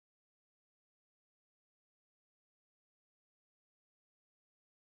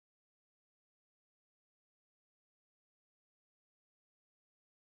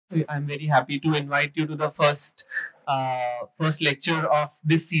I'm very happy to invite you to the first lecture of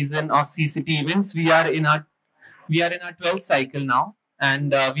this season of CCT events. We are in our 12th cycle now,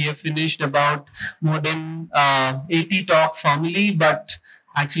 and we have finished about more than 80 talks formally, but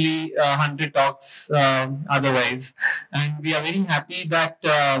actually 100 talks otherwise. And we are very happy that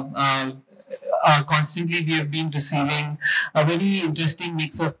constantly we have been receiving a very interesting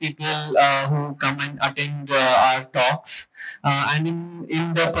mix of people who come and attend our talks. And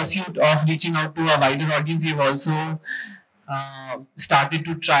in the pursuit of reaching out to a wider audience, we've also started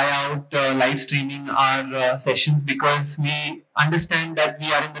to try out live streaming our sessions, because we understand that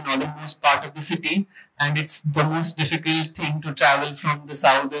we are in the northernmost part of the city, and it's the most difficult thing to travel from the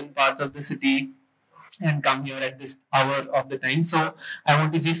southern parts of the city and come here at this hour of the time. So I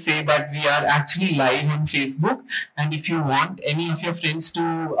want to just say that we are actually live on Facebook, and if you want any of your friends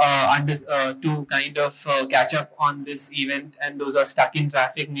to to kind of catch up on this event, and those are stuck in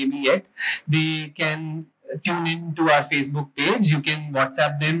traffic maybe yet, they can tune in to our Facebook page. You can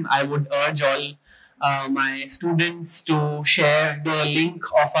WhatsApp them. I would urge all my students to share the link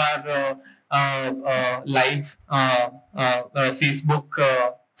of our live Facebook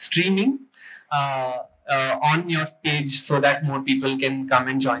streaming on your page, so that more people can come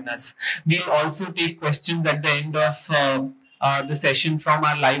and join us. We'll also take questions at the end of the session from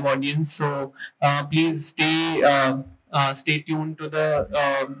our live audience. So please stay tuned to the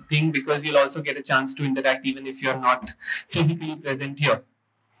thing, because you'll also get a chance to interact even if you're not physically present here.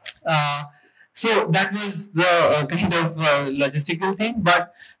 So that was the kind of logistical thing.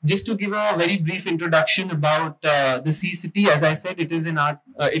 But just to give a very brief introduction about the CCT, as I said, it is the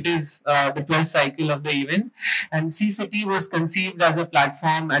 12th cycle of the event, and CCT was conceived as a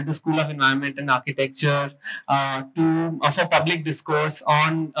platform at the School of Environment and Architecture for public discourse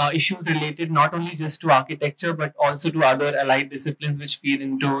on issues related not only just to architecture but also to other allied disciplines which feed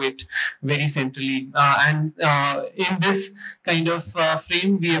into it very centrally. And in this kind of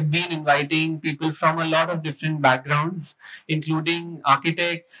frame, we have been inviting people from a lot of different backgrounds, including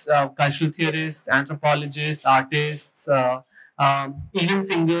architects, cultural theorists, anthropologists, artists, even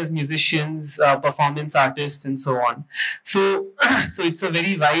singers, musicians, performance artists, and so on. So, so it's a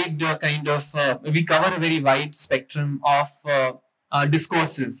very wide we cover a very wide spectrum of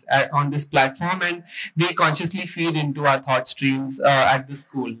discourses on this platform, and they consciously feed into our thought streams at the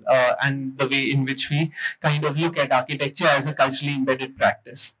school, and the way in which we kind of look at architecture as a culturally embedded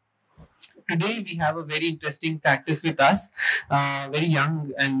practice. Today we have a very interesting practice with us, very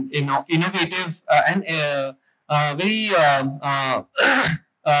young and innovative and very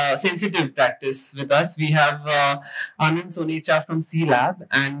sensitive practice with us. We have Anand Sonecha from SEALAB,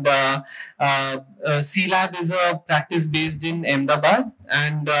 and SEALAB is a practice based in Ahmedabad,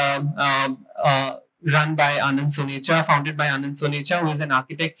 and run by Anand Sonecha, founded by Anand Sonecha, who is an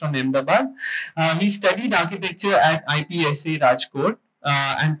architect from Ahmedabad. He studied architecture at IPSA Rajkot,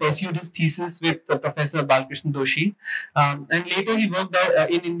 and pursued his thesis with Professor Balkrishna Doshi. And later he worked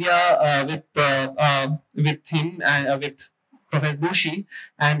in India with him and with Professor Doshi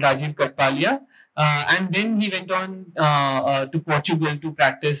and Rajeev Kathpalia. And then he went on to Portugal to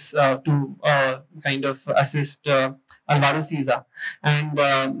practice, to kind of assist Alvaro Siza and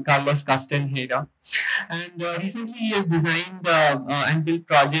Carlos Castanheira. And recently he has designed and built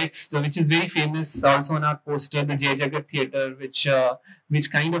projects, which is very famous also on our poster, the Jai Jagat Theatre, which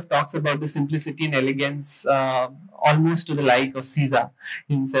kind of talks about the simplicity and elegance, almost to the like of Siza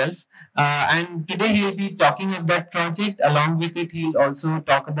himself. And today he'll be talking of that project. Along with it, he'll also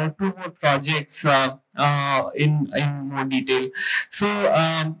talk about two more projects in more detail. So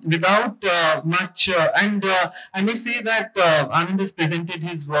without much, and I may say that Anand has presented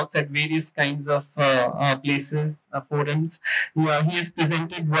his works at various kinds of places, forums. He has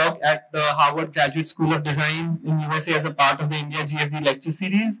presented work at the Harvard Graduate School of Design in USA as a part of the India GSD lecture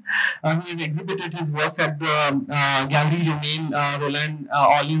series. He has exhibited his works at the Galerie Romain, Rolland,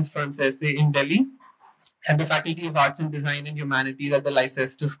 Orleans Francaise in Delhi, and the Faculty of Arts and Design and Humanities at the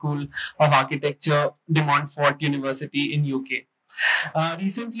Leicester School of Architecture, de Montfort University in UK.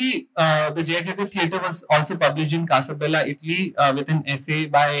 Recently, the Jai Jagat Theatre was also published in Cathpalia, Italy, with an essay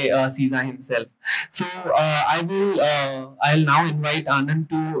by Siza himself. So I'll now invite Anand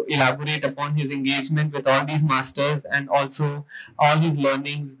to elaborate upon his engagement with all these masters and also all his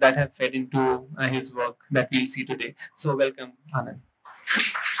learnings that have fed into his work that we'll see today. So welcome, Anand.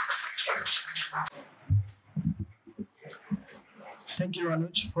 Thank you,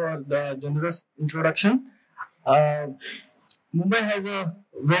 Anuj, for the generous introduction. Mumbai has a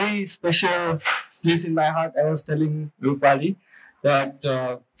very special place in my heart. I was telling Rupali that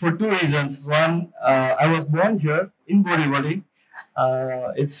for two reasons. One, I was born here in Borivali,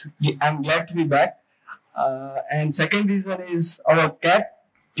 I'm glad to be back. And second reason is our cat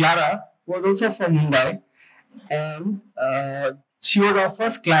Clara was also from Mumbai, and she was our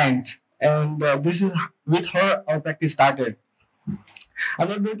first client. And this is with her our practice started. I'm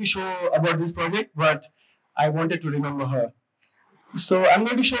not going to show about this project, but I wanted to remember her. So I'm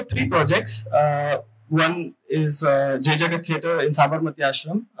going to show three projects. One is Jai Jagat Theatre in Sabarmati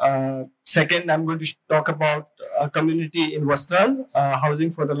Ashram. Second, I'm going to talk about a community in Vastral,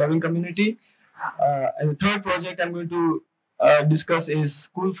 housing for the loving community. And the third project I'm going to discuss is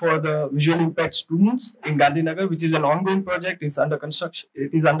School for the Visual Impact Students in Gandhinagar, which is an ongoing project. It's under construction.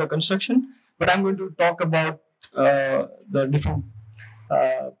 It is under construction. But I'm going to talk about the different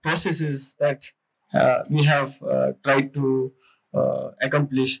processes that we have tried to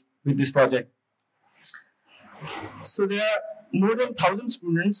accomplish with this project. So there are more than 1,000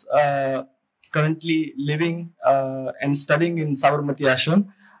 students currently living and studying in Sabarmati Ashram.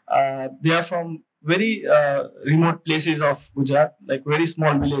 They are from very remote places of Gujarat, like very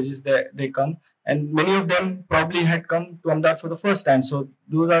small villages. They come, and many of them probably had come to Ahmedabad for the first time. So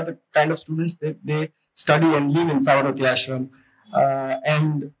those are the kind of students that they study and live in Sabarmati Ashram,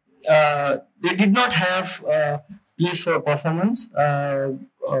 and they did not have a place for performance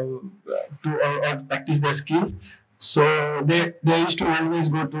to practice their skills. So they used to always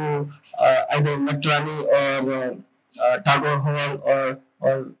go to either Matrani or Tagore Hall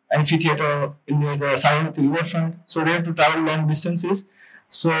or amphitheater near the Sabarmati riverfront. So they have to travel long distances.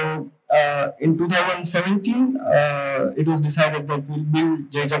 So in 2017, it was decided that we'll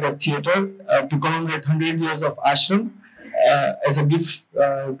build Jai Jagat Theatre to commemorate 100 years of ashram as a gift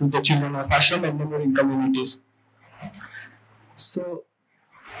to the children of ashram and neighboring communities. So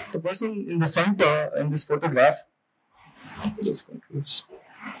the person in the center in this photograph, just concludes.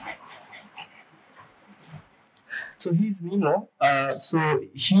 So he's Nemo. So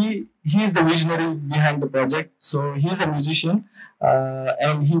he is the visionary behind the project. So he's a musician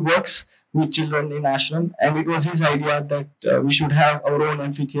and he works with children in ashram. And it was his idea that we should have our own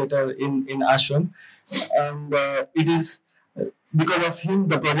amphitheater in ashram. And it is because of him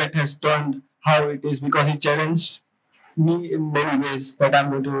the project has turned how it is, because he challenged me in many ways that I'm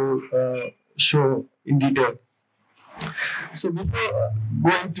going to show in detail. So before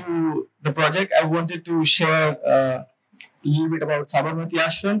going to the project, I wanted to share a little bit about Sabarmati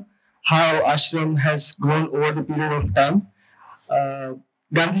Ashram, how ashram has grown over the period of time.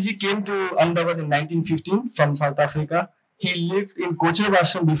 Gandhiji came to Ahmedabad in 1915 from South Africa. He lived in Kochar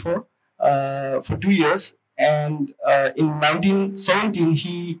Ashram before for 2 years. And in 1917,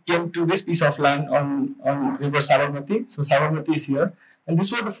 he came to this piece of land on river Sabarmati. So Sabarmati is here. And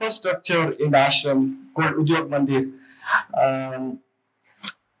this was the first structure in the ashram called Udyog Mandir.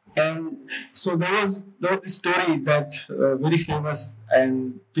 And so there was this story that very famous,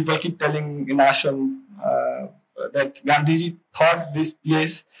 and people keep telling in ashram that Gandhiji thought this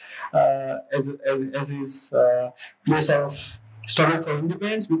place as his place of struggle for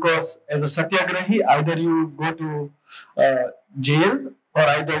independence, because as a satyagrahi, either you go to jail or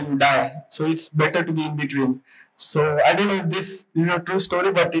either you die. So it's better to be in between. So I don't know if this is a true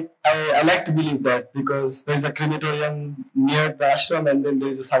story, but I like to believe that, because there is a crematorium near the ashram and then there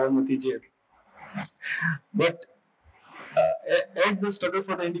is a Sabarmati jail. But as the struggle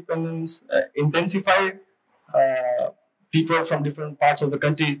for the independence intensified, people from different parts of the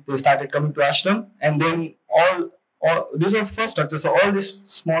country, they started coming to ashram, and then all this was first structure. So all these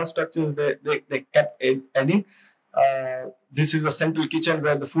small structures they kept adding. This is the central kitchen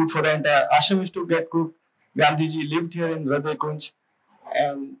where the food for the entire ashram used to get cooked. Gandhiji lived here in Hriday Kunj,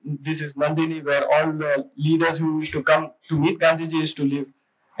 and this is Nandini, where all the leaders who used to come to meet Gandhiji used to live.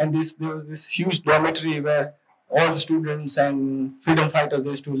 And there was this huge dormitory where all the students and freedom fighters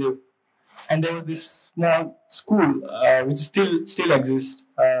they used to live. And there was this small school which still exists.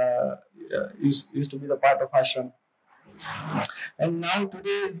 Used to be the part of ashram. And now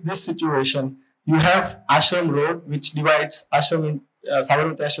today is this situation. You have Ashram Road, which divides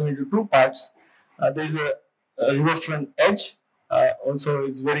Sabarmati Ashram into two parts. There is a riverfront edge. Also,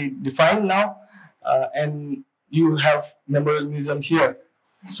 it's very defined now. And you have Memorial Museum here.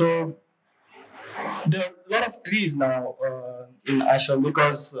 So there are a lot of trees now in ashram,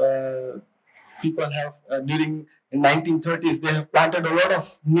 because people have during the 1930s they have planted a lot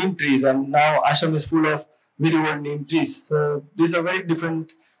of neem trees, and now ashram is full of very old neem trees. So this is a very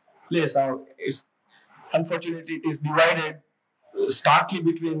different place now. Unfortunately, it is divided starkly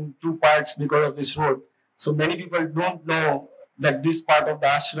between two parts because of this road. So many people don't know that this part of the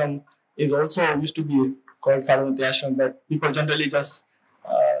ashram is also used to be called Sabarmati Ashram, but people generally just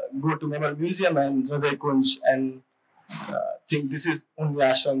go to Memorial Museum and Hriday Kunj and think this is only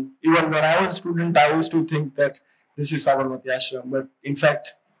ashram. Even when I was a student, I used to think that this is Sabarmati ashram, but in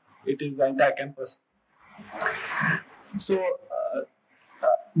fact, it is the entire campus. So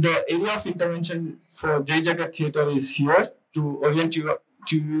the area of intervention for Jai Jagat Theatre is here. To orient you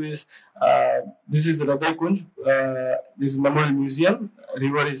is this is Hriday Kunj, this is Memorial Museum,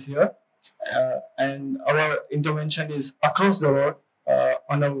 river is here, and our intervention is across the road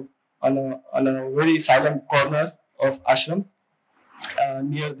on a very silent corner of ashram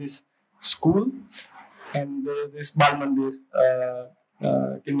near this school, and there is this Bal Mandir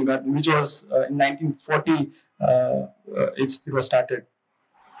kindergarten, which was in 1940 it was started.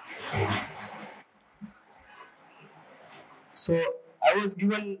 So I was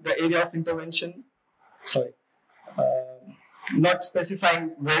given the area of intervention, not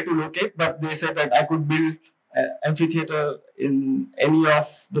specifying where to locate, but they said that I could build an amphitheater in any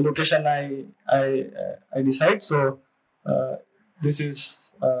of the location I decide. So this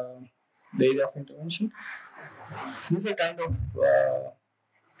is the area of intervention. This is a kind of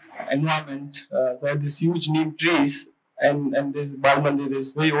environment. There are these huge neem trees, and this Bal Mandir,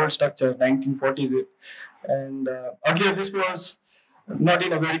 this very old structure, 1940s. And earlier this was not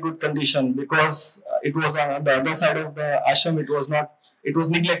in a very good condition because it was on the other side of the ashram. It was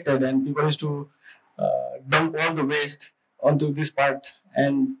neglected, and people used to dump all the waste onto this part.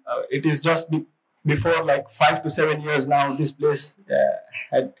 And it is just before like 5 to 7 years now, this place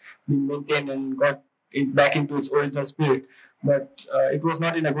had been maintained and got it back into its original spirit. But it was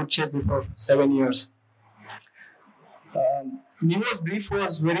not in a good shape before 7 years. Nemo's brief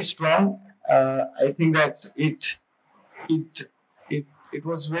was very strong. I think that it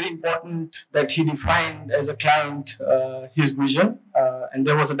was very important that he defined as a client his vision, and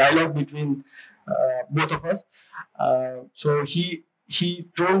there was a dialogue between both of us. So he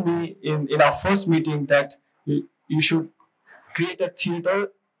told me in our first meeting that you should create a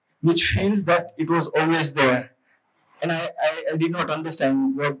theater which feels that it was always there. And I did not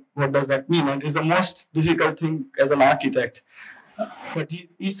understand what does that mean. And it is the most difficult thing as an architect. But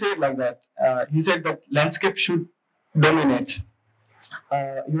he said like that. He said that landscape should dominate.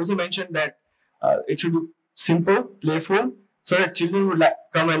 He also mentioned that it should be simple, playful, so that children would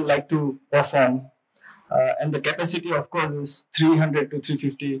come and like to perform. And the capacity, of course, is 300 to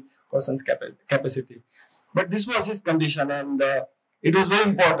 350 persons capacity. But this was his condition, and it was very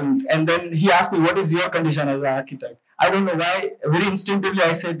important. And then he asked me, what is your condition as an architect? I don't know why. Very instinctively,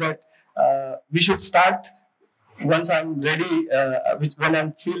 I said that we should start once I'm ready, when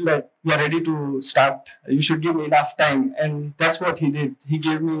I feel that we are ready to start, you should give me enough time. And that's what he did. He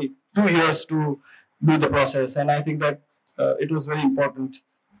gave me 2 years to do the process. And I think that it was very important.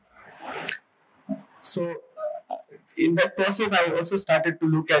 So in that process, I also started to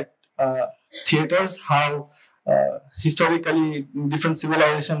look at theaters, how historically in different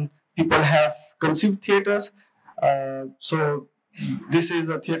civilizations people have conceived theaters. So this is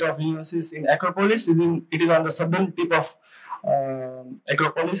a theater of Humanities in Acropolis. It is on the southern tip of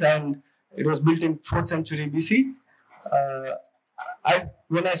Acropolis, and it was built in 4th century BC.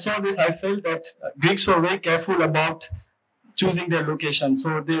 When I saw this, I felt that Greeks were very careful about choosing their location.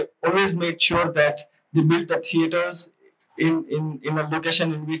 So they always made sure that they built the theaters in a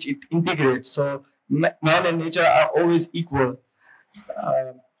location in which it integrates. So man and nature are always equal.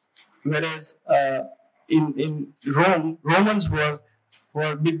 Whereas in Rome, Romans were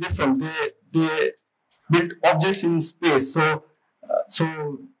a bit different. They built objects in space.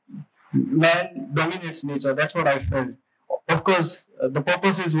 So man dominates nature. That's what I felt. Of course, the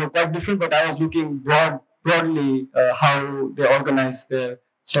purposes were quite different, but I was looking broadly how they organize their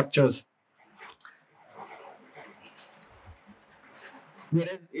structures.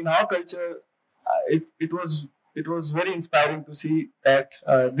 Whereas in our culture, it was very inspiring to see that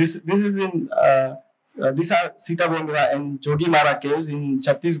this is in these are Sita Bongra and Jogi Mara caves in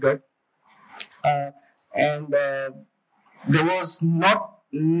Chhattisgarh, and there was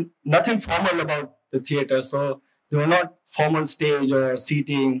nothing formal about the theater. So there were not formal stage or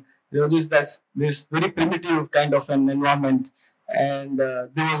seating. There was just this very primitive kind of an environment, and there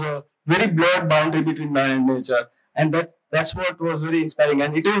was a very blurred boundary between man and nature, and that's what was very inspiring.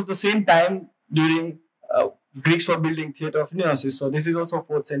 And it was the same time during Greeks were building theater of Humanities. So this is also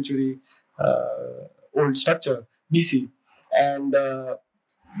 4th century old structure, BC, and I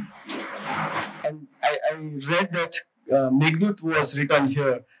read that Meghdut was written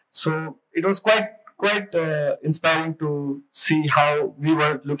here. So it was quite inspiring to see how we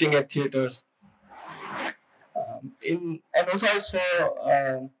were looking at theaters. And also I saw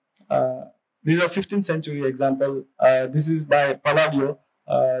this is a 15th century example. This is by Palladio,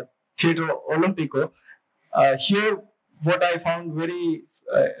 Teatro Olimpico. Here what I found very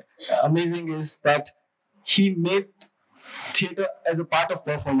amazing is that he made theater as a part of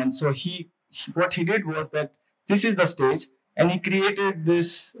performance. So what he did was that this is the stage, and he created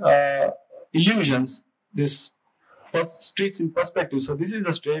this illusions, this streets in perspective. So this is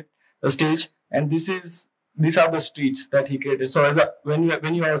the stage, and these are the streets that he created. So when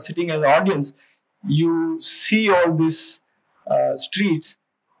you are sitting as an audience, you see all these streets,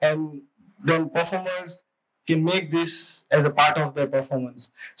 and then performers can make this as a part of their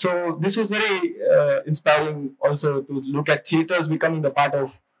performance. So this was very inspiring also to look at theaters becoming the part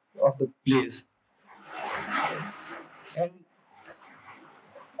of the plays.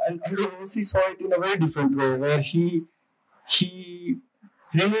 And Doshi saw it in a very different way, where he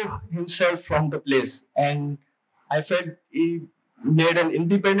removed himself from the place, and I felt he made an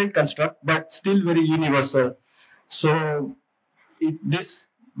independent construct, but still very universal. So this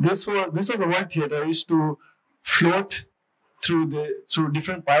was a world theater used to float through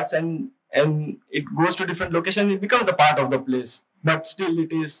different parts, and it goes to different locations. It becomes a part of the place, but still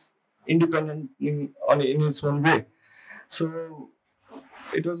it is independent in its own way. So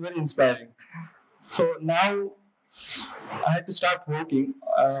it was very inspiring. So now I had to start working,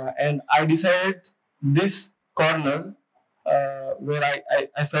 and I decided this corner where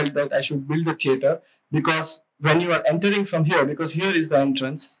I felt that I should build the theater, because when you are entering from here, because here is the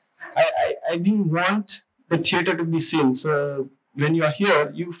entrance, I didn't want the theater to be seen. So when you are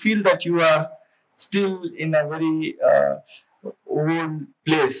here, you feel that you are still in a very old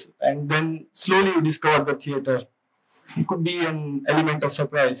place, and then slowly you discover the theater. It could be an element of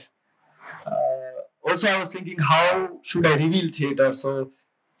surprise. Also, I was thinking, how should I reveal theater? So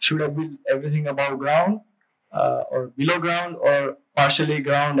should I build everything above ground, or below ground, or partially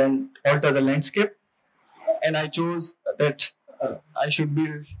ground and alter the landscape? And I chose that I should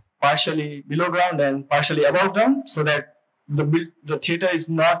build partially below ground and partially above ground, so that the theater is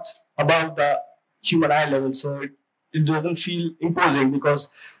not above the human eye level. So it doesn't feel imposing, because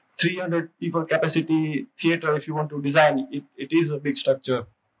 300 people capacity theater, if you want to design, it is a big structure.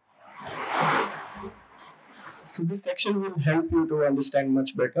 So this section will help you to understand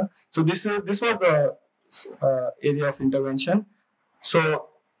much better. So this was the area of intervention. So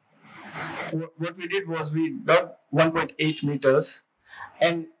what we did was we dug 1.8 meters,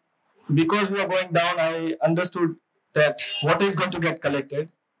 and because we are going down, I understood that water is going to get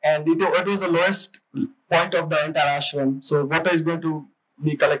collected, and it was the lowest point of the entire ashram. So water is going to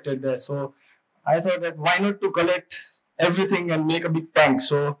be collected there. So I thought that why not to collect everything and make a big tank.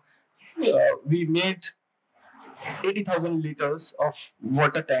 So we made 80,000 liters of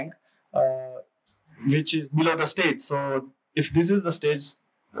water tank, which is below the stage. So if this is the stage,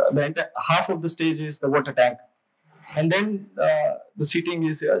 the entire half of the stage is the water tank, and then the seating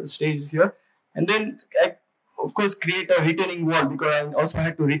is here, the stage is here, and then I, of course, create a retaining wall, because I also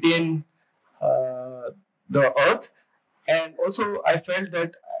had to retain the earth, and also I felt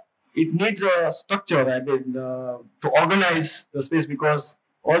that it needs a structure, I mean, to organize the space, because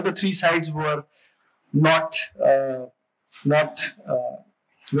all the three sides were not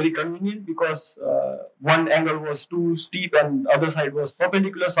very convenient, because one angle was too steep and the other side was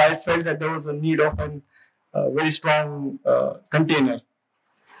perpendicular. So I felt that there was a need of a very strong container.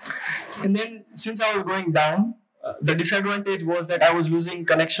 And then since I was going down, the disadvantage was that I was losing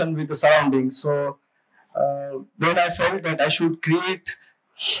connection with the surroundings. So then I felt that I should create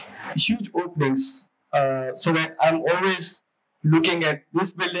huge openings, so that I'm always looking at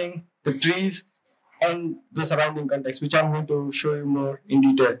this building, the trees, and the surrounding context, which I'm going to show you more in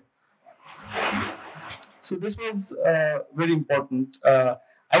detail. So this was very important.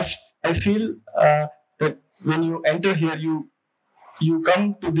 I feel that when you enter here, you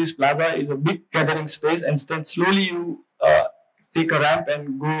come to this plaza, is a big gathering space, and then slowly you take a ramp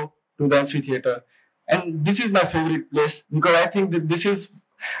and go to the amphitheater. And this is my favorite place, because I think that this is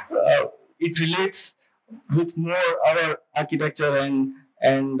it relates with more our architecture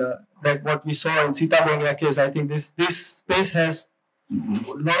and that what we saw in Sita Bongya caves. I think this space has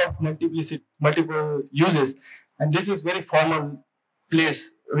a lot of multiple uses, and this is very formal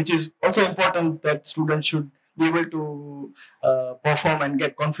place, which is also important that students should be able to perform and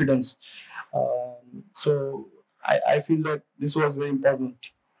get confidence. So I feel that this was very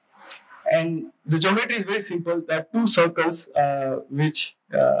important. And the geometry is very simple. There are two circles, which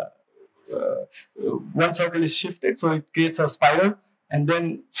one circle is shifted, so it creates a spiral. And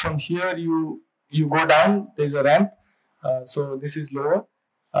then from here you go down. There's a ramp. So this is lower.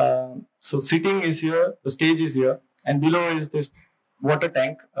 So seating is here. The stage is here, and below is this water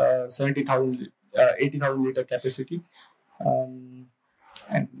tank, 80,000 liter capacity. And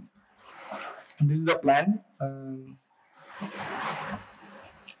this is the plan.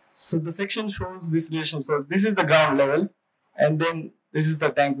 So the section shows this relation. So this is the ground level, and then this is the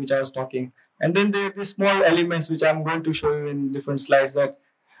tank which I was talking. And then there are these small elements which I'm going to show you in different slides that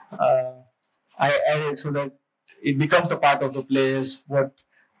I added so that it becomes a part of the plays. What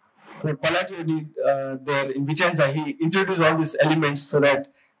Palladio did there in Vicenza, he introduced all these elements so that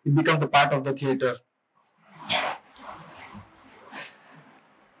it becomes a part of the theater.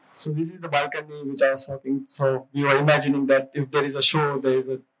 So this is the balcony which I was talking. So we were imagining that if there is a show, there is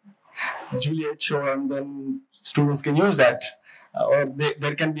a Juliet show, and then students can use that, or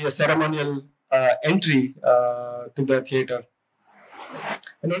there can be a ceremonial entry to the theater,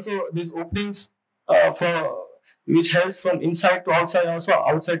 and also these openings which helps from inside to outside, also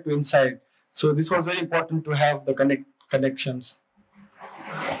outside to inside. So this was very important to have the connections.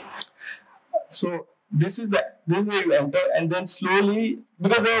 So this is where you enter, and then slowly,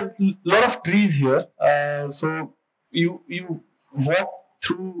 because there's a lot of trees here, so you walk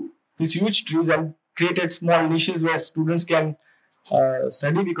through these huge trees and created small niches where students can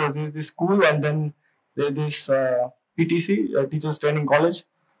study, because there's this school and then there's this PTC, Teachers Training College,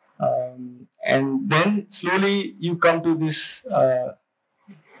 and then slowly you come to this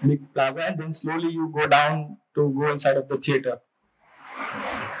big plaza, and then slowly you go down to go inside of the theater.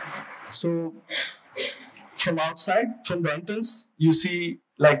 So from outside, from the entrance, you see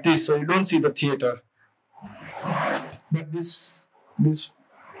like this, so you don't see the theater. But this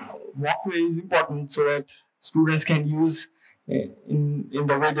walkway is important so that students can use in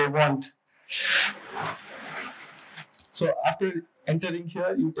the way they want. So after entering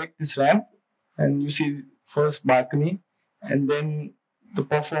here, you take this ramp and you see first balcony, and then the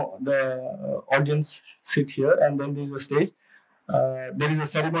audience sit here, and then there is a stage. There is a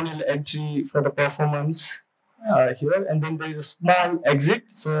ceremonial entry for the performance here, and then there is a small exit.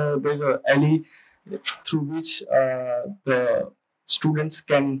 So there is an alley through which the students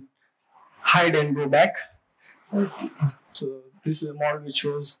can hide and go back. So this is a model which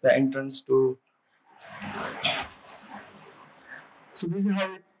shows the entrance to. So this is how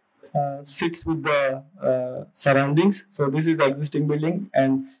it sits with the surroundings. So this is the existing building,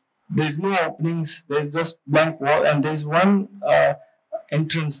 and there is no openings. There is just blank wall, and there is one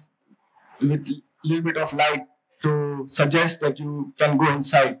entrance with little bit of light to suggest that you can go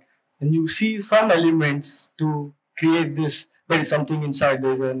inside. And you see some elements to create this. There is something inside.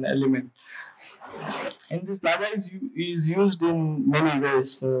 There is an element. And this plaza is used in many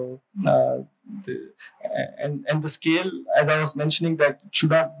ways. So and the scale, as I was mentioning, that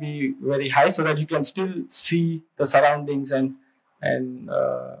should not be very high, so that you can still see the surroundings and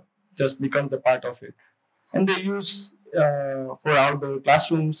just becomes the part of it. And they use for outdoor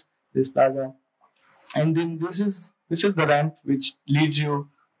classrooms this plaza. And then this is the ramp which leads you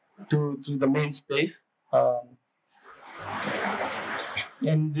to the main space.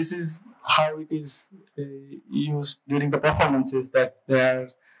 And this is how it is used during the performances, that there are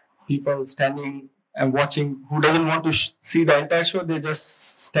people standing and watching who doesn't want to see the entire show. They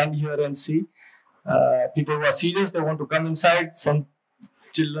just stand here and see. People who are serious, they want to come inside. Some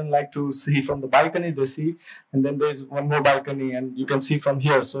children like to see from the balcony, they see. And then there's one more balcony and you can see from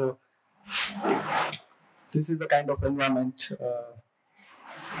here. So this is the kind of environment.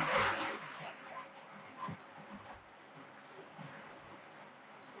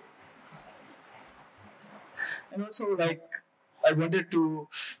 And also, like, I wanted to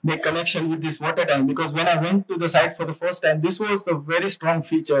make connection with this water tank, because when I went to the site for the first time, this was a very strong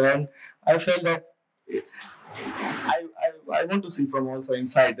feature, and I felt that I want to see from also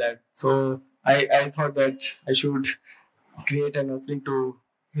inside that. So I thought that I should create an opening to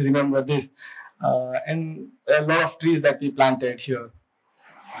remember this, and a lot of trees that we planted here.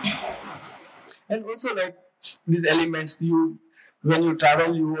 And also, like, these elements, when you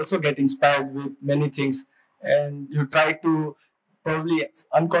travel, you also get inspired with many things. And you try to, probably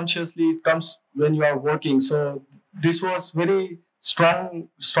unconsciously, it comes when you are working. So this was very strong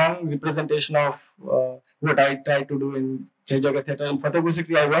representation of what I try to do in Jai Jagat Theatre. In Fatehpur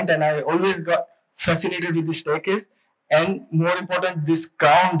Sikri I went, and I always got fascinated with the staircase, and more important, this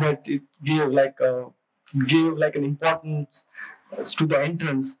crown that it gave like an importance to the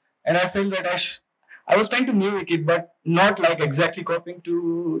entrance. And I felt that I was trying to mimic it, but not like exactly copying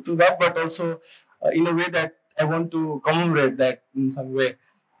to that, but also in a way that I want to commemorate that in some way.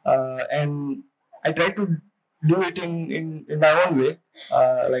 And I try to do it in my own way,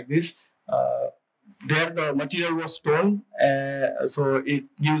 like this. There the material was stone, so it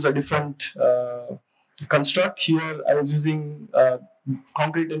gives a different construct. Here I was using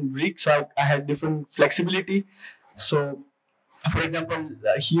concrete and brick, so I had different flexibility. So, for example,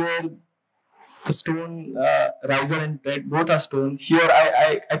 here the stone riser and tread, both are stone. Here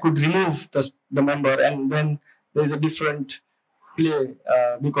I could remove the member, and then there is a different play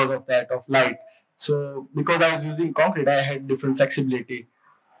because of that, of light. So because I was using concrete, I had different flexibility.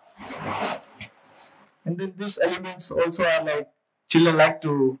 And then these elements also are like, children like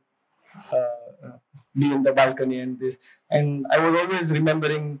to be in the balcony and this. And I was always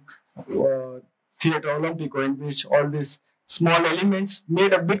remembering Theatre Olympico, in which all these small elements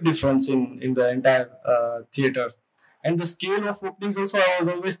made a big difference in the entire theatre. And the scale of openings also, I was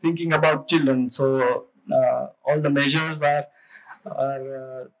always thinking about children. So all the measures are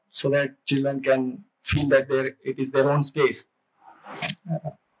so that children can feel that it is their own space.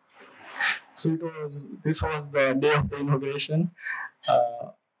 So this was the day of the inauguration.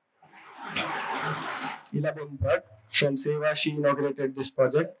 Ilabun from Seva, she inaugurated this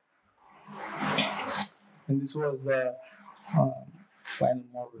project. And this was the final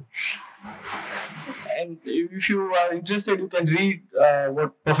model. And if you are interested, you can read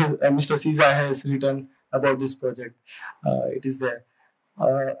what Professor Mr. Siza has written about this project. It is there.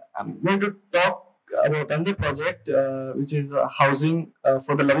 I'm going to talk about another project, which is housing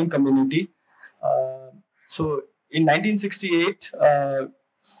for the loving community. So in 1968,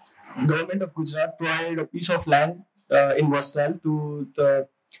 government of Gujarat provided a piece of land in Vastral to the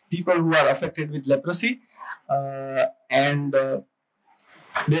people who are affected with leprosy, and there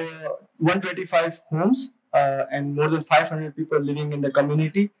were 125 homes and more than 500 people living in the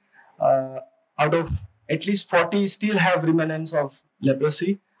community. Out of at least 40 still have remnants of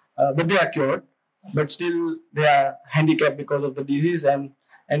leprosy, but they are cured, but still they are handicapped because of the disease.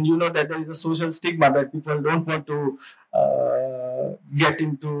 And you know that there is a social stigma that people don't want to get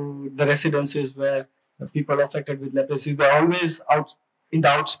into the residences where people affected with leprosy. They're always out in the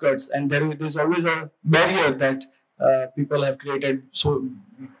outskirts, and there's always a barrier that people have created. So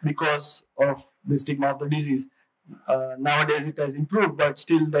because of the stigma of the disease, nowadays it has improved, but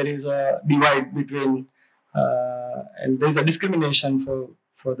still there is a divide between, and there's a discrimination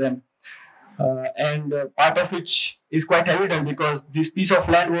for them. And part of which is quite evident because this piece of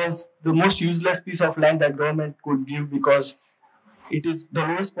land was the most useless piece of land that government could give, because it is the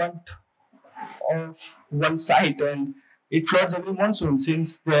lowest point of one site and it floods every monsoon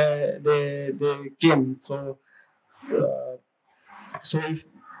since they came. So if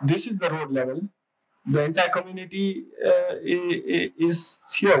this is the road level, the entire community is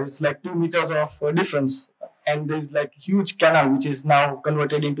here. It's like 2 meters of difference, and there's like huge canal which is now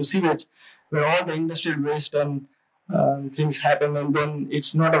converted into sewage, where all the industrial waste and things happen, and then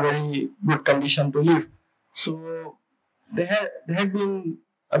it's not a very good condition to live. So there had been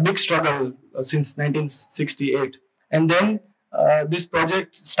a big struggle since 1968, and then this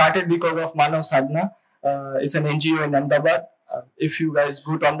project started because of Manav Sadhana. It's an NGO in Ahmedabad. If you guys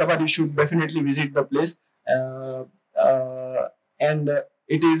go to Ahmedabad, you should definitely visit the place. And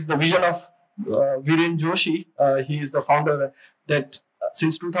it is the vision of Viren Joshi. He is the founder that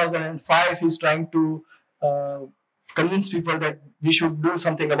since 2005 he's trying to convince people that we should do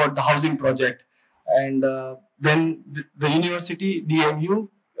something about the housing project. And then the university, DMU,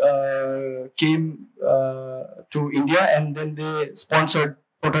 came to India, and then they sponsored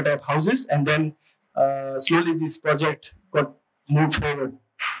prototype houses, and then slowly this project got moved forward.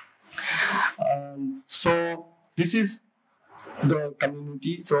 So this is the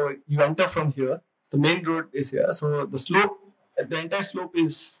community. So you enter from here. The main road is here. So the slope, the entire slope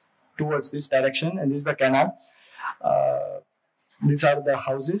is towards this direction, and this is the canal. These are the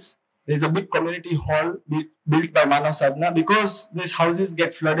houses. There is a big community hall built by Manav Sadhana. Because these houses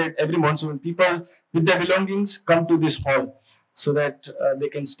get flooded every monsoon, people with their belongings come to this hall so that they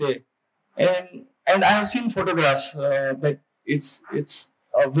can stay. And I have seen photographs that it's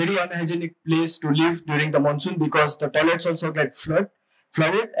a very unhygienic place to live during the monsoon, because the toilets also get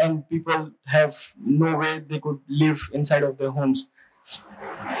flooded, and people have no way they could live inside of their homes.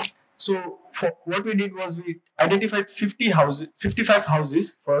 So what we did was we identified 55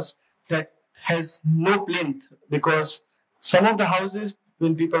 houses first that has no plinth, because some of the houses,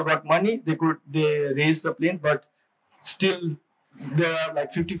 when people got money, they raised the plinth, but still there are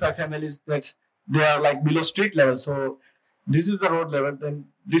like 55 families that they are like below street level. So this is the road level. Then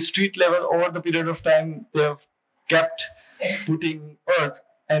this street level, over the period of time, they have kept putting earth,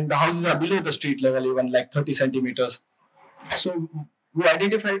 and the houses are below the street level, even like 30 centimeters. So we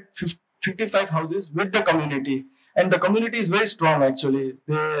identified 55 houses with the community, and the community is very strong actually.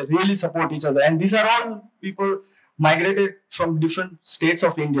 They really support each other, and these are all people migrated from different states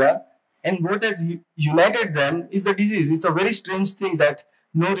of India, and what has united them is the disease. It's a very strange thing that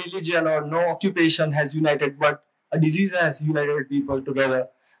no religion or no occupation has united, but a disease has united people together.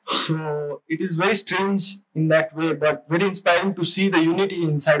 So it is very strange in that way, but very inspiring to see the unity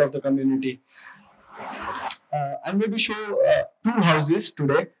inside of the community. I'm going to show two houses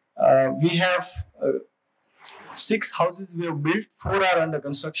today. We have 6 houses we have built, 4 are under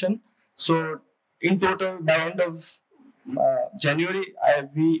construction. So in total, by end of January,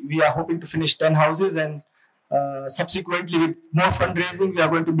 we are hoping to finish 10 houses, and subsequently with more fundraising, we are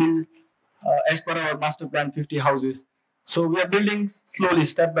going to build, as per our master plan, 50 houses. So we are building slowly,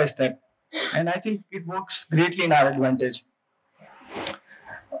 step by step, and I think it works greatly in our advantage.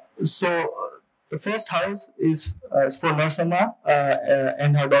 So the first house is for Narsama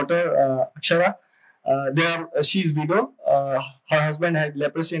and her daughter Akshara. She's widow. Her husband had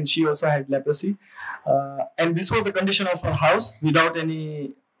leprosy, and she also had leprosy. And this was the condition of her house, without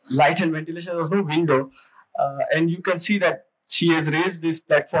any light and ventilation. There was no window, and you can see that she has raised this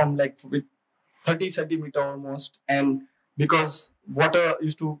platform like with 30 centimeter almost, and because water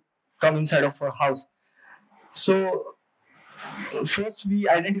used to come inside of her house. So first we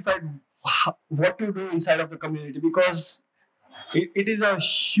identified what to do inside of the community, because it is a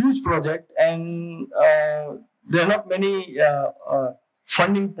huge project, and there are not many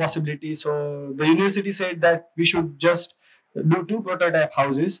funding possibilities. So the university said that we should just do 2 prototype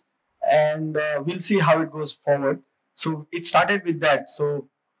houses, and we'll see how it goes forward. So it started with that. So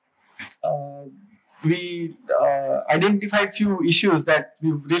we identified few issues that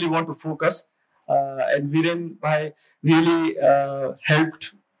we really want to focus, and Viren Bhai really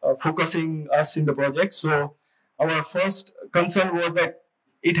helped focusing us in the project. So our first concern was that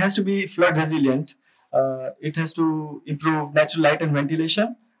it has to be flood resilient. It has to improve natural light and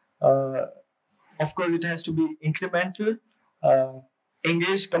ventilation. Of course, it has to be incremental,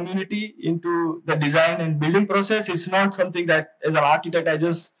 engage community into the design and building process. It's not something that as an architect I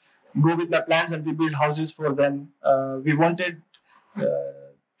just go with my plans and we build houses for them. We wanted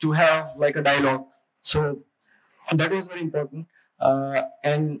to have like a dialogue. So that was very important.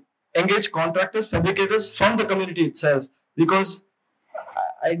 And engage contractors, fabricators from the community itself, because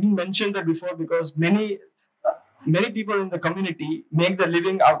I didn't mention that before, because many people in the community make their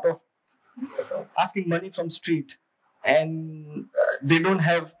living out of asking money from street, and they don't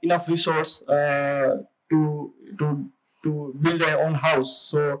have enough resource to build their own house.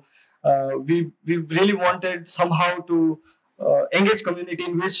 So we really wanted somehow to engage community,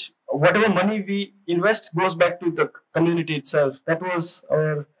 in which whatever money we invest goes back to the community itself. That was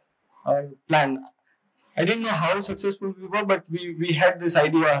our plan. I didn't know how successful we were, but we had this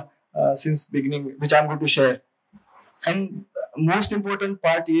idea since beginning, which I'm going to share. And most important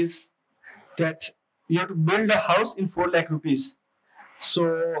part is that you have to build a house in 4 lakh rupees.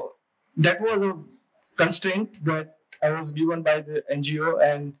 So that was a constraint that I was given by the NGO,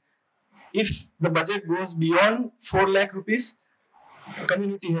 and if the budget goes beyond 4 lakh rupees,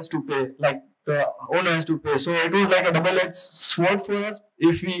 community has to pay, like the owner has to pay. So it was like a double-edged sword for us.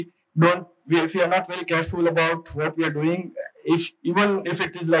 If we are not very careful about what we are doing, even if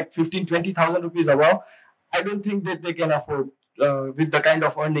it is like 15,000-20,000 rupees above, I don't think that they can afford with the kind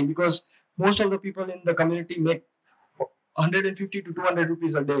of earning, because most of the people in the community make 150 to 200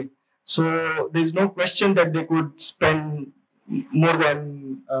 rupees a day. So there's no question that they could spend more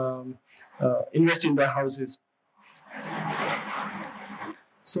than invest in their houses.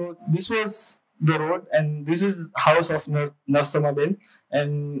 So this was the road, and this is house of Narsama Ben,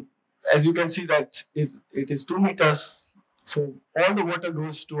 and as you can see that it is 2 meters. So all the water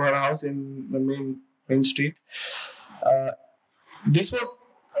goes to her house in the main street. This was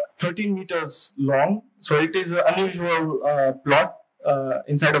 13 meters long, so it is an unusual plot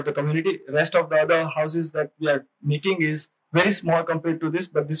inside of the community. Rest of the other houses that we are making is very small compared to this,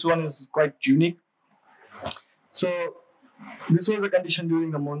 but this one is quite unique. So this was the condition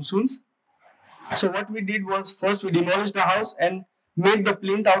during the monsoons. So what we did was, first we demolished the house and made the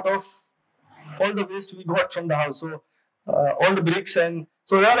plinth out of all the waste we got from the house. So all the bricks, and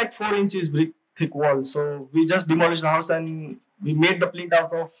so there are like 4 inches brick thick walls. So we just demolished the house and we made the plinth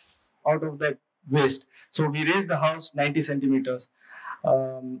out of that waste. So we raised the house 90 centimeters.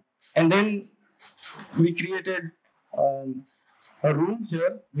 And then we created a room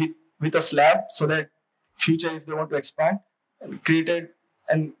here with a slab, so that future, if they want to expand, we created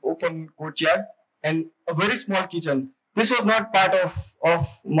an open courtyard and a very small kitchen. This was not part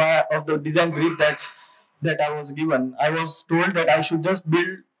of the design brief that I was given. I was told that I should just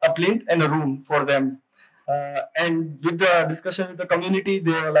build a plinth and a room for them. And with the discussion with the community,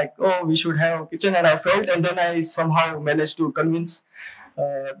 they were like, "Oh, we should have a kitchen." And I felt, and then I somehow managed to convince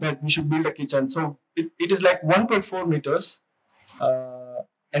that we should build a kitchen. So it is like 1.4 meters,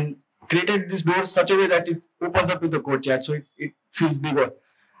 and created this door such a way that it opens up to the courtyard, so it feels bigger.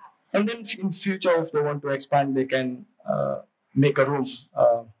 And then in future, if they want to expand, they can make a room.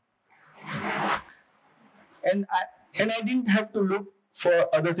 And I didn't have to look for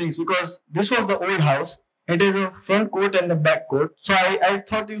other things because this was the old house. It is a front court and a back court. So I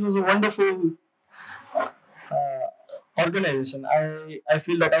thought it was a wonderful organization. I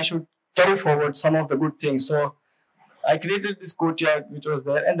feel that I should carry forward some of the good things. So I created this courtyard which was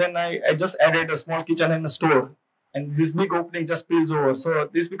there, and then I just added a small kitchen and a store. And this big opening just spills over. So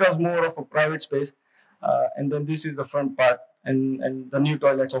this becomes more of a private space. And then this is the front part and the new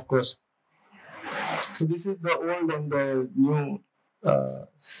toilets, of course. So this is the old and the new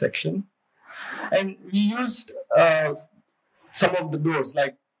section. And we used some of the doors,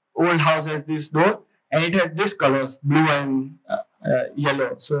 like old house has this door and it had this colors, blue and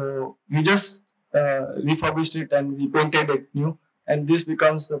yellow. So we just refurbished it and we painted it new. And this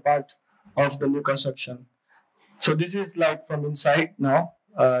becomes the part of the new construction. So this is like from inside now.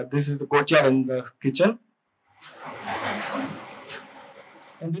 This is the courtyard and the kitchen.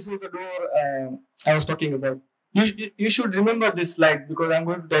 And this was the door I was talking about. You should remember this slide because I'm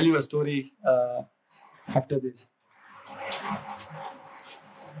going to tell you a story after this.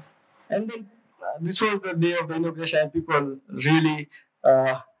 And then this was the day of the inauguration, and people really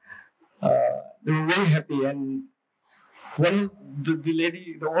they were very happy. And when the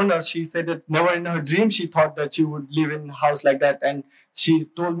lady, the owner, she said that never in her dream she thought that she would live in a house like that. And she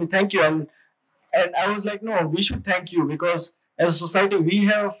told me thank you. And I was like, no, we should thank you because as a society we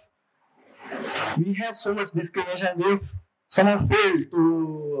have so much discrimination. We have somehow failed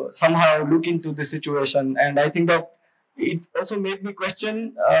to somehow look into the situation. And I think that it also made me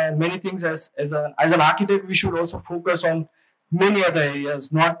question many things. As an architect, we should also focus on many other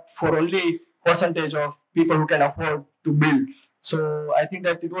areas, not for only percentage of people who can afford to build. So I think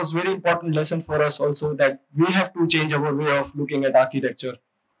that it was very important lesson for us also that we have to change our way of looking at architecture.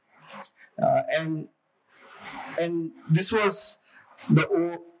 And this was the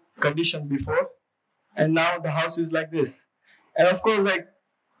old condition before, and now the house is like this. And of course, like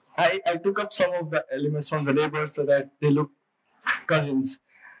I took up some of the elements from the neighbors so that they look cousins,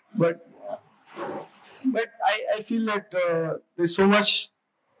 but I feel that there's so much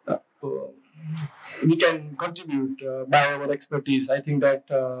we can contribute by our expertise. I think that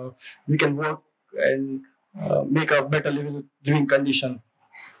we can work and make a better living condition.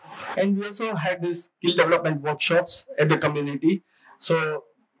 And we also had this skill development workshops at the community. So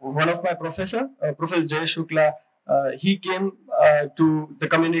one of my professor, Professor Jay Shukla, he came to the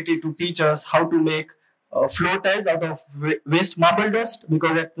community to teach us how to make floor tiles out of waste marble dust,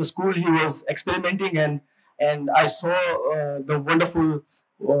 because at the school he was experimenting and I saw the wonderful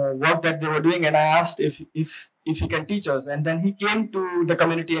work that they were doing, and I asked if he can teach us. And then he came to the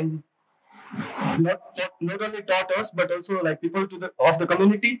community and not only taught us but also like people of the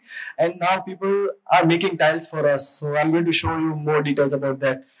community, and now people are making tiles for us. So I'm going to show you more details about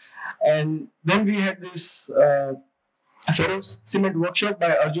that. And then we had this ferro cement workshop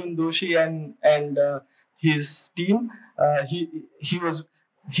by Arjun Doshi and his team. He was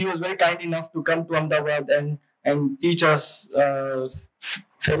very kind enough to come to Ahmedabad and teach us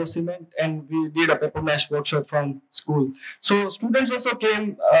ferro cement, and we did a paper mash workshop from school. So students also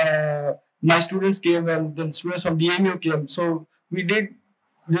came. My students came, and then students from DMU came. So we did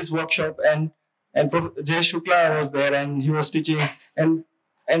this workshop, and Prof. Jay Shukla was there, and he was teaching.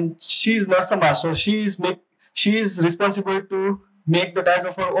 And she's Narsama, so she is responsible to make the tiles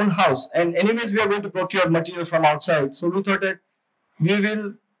of her own house. And anyways, we are going to procure material from outside. So we thought that we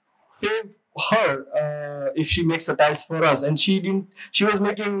will pay her if she makes the tiles for us. And she was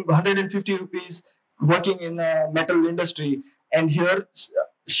making 150 rupees working in a metal industry, and here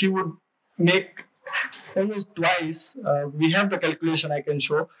she would make almost twice. We have the calculation I can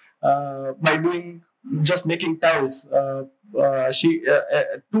show by just making tiles.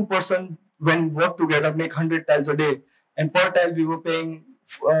 Two person when work together make 100 tiles a day, and per tile we were paying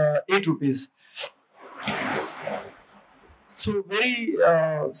 8 rupees. So very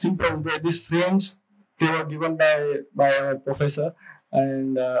simple. These frames, they were given by our professor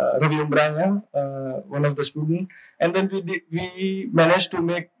and Ravi Umbrana, one of the students. And then we managed to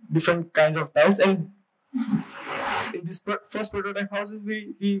make different kinds of tiles. And in this first prototype houses,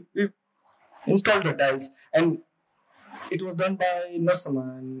 we installed the tiles, and it was done by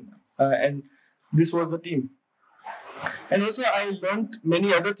Narsama, and this was the team. And also I learned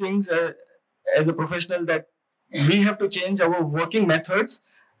many other things as a professional, that we have to change our working methods.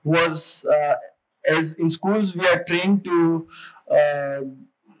 As in schools we are trained to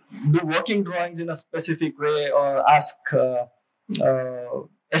do working drawings in a specific way or ask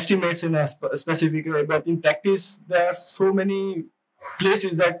estimates in a specific way, but in practice there are so many place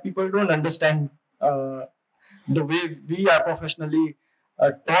is that people don't understand the way we are professionally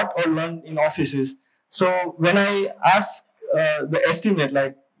taught or learned in offices. So when I asked the estimate,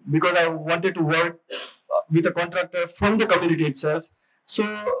 like because I wanted to work with a contractor from the community itself, so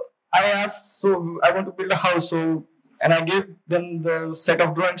I asked, so I want to build a house, so and I gave them the set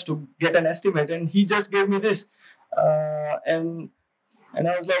of drawings to get an estimate, and he just gave me this, and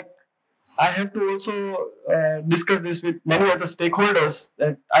I was like, I have to also discuss this with many other stakeholders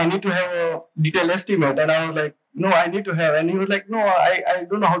that I need to have a detailed estimate. And I was like, no, I need to have. And he was like, no, I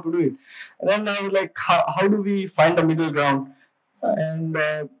don't know how to do it. And then I was like, how do we find the middle ground? And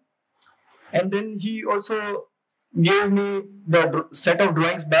then he also gave me the set of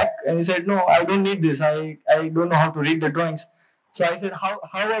drawings back. And he said, no, I don't need this. I don't know how to read the drawings. So I said, how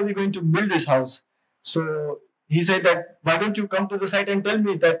are we going to build this house? So he said that, why don't you come to the site and tell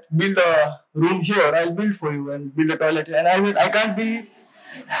me that build a room here, I'll build for you, and build a toilet. And I said, I can't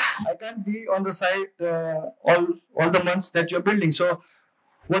be on the site all the months that you're building. So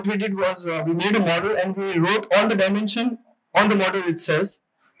what we did was we made a model and we wrote all the dimension on the model itself.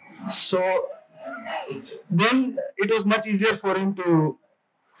 So then it was much easier for him to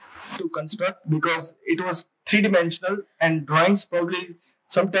construct, because it was three-dimensional, and drawings probably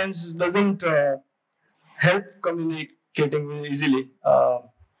sometimes doesn't help communicating very easily.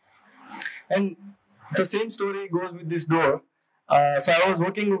 And the same story goes with this door. So I was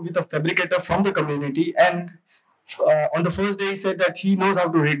working with a fabricator from the community, and on the first day he said that he knows how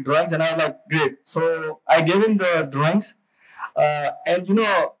to read drawings, and I was like, great. So I gave him the drawings, and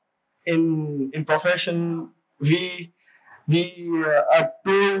in profession we are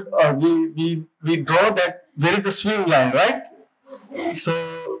told, we draw that where is the swing line, right?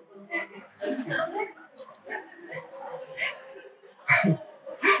 So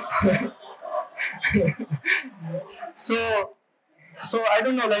so I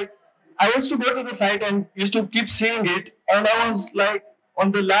don't know, like I used to go to the site and used to keep seeing it, and I was like,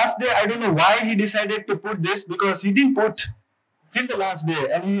 on the last day, I don't know why he decided to put this, because he didn't put till the last day,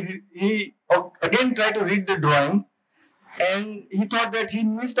 and he again tried to read the drawing, and he thought that he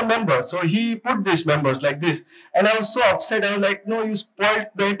missed a member, so he put these members like this, and I was so upset. I was like, no, you spoiled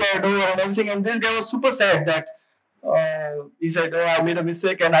the entire door and everything. And this guy was super sad that he said, oh, I made a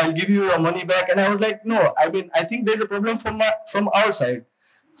mistake and I'll give you your money back. And I was like, no, I think there's a problem from our side.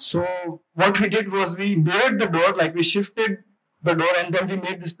 So what we did was we mirrored the door, like we shifted the door, and then we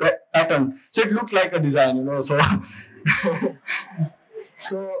made this pattern, so it looked like a design, so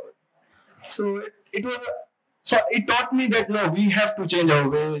so it was. So it taught me that no, we have to change our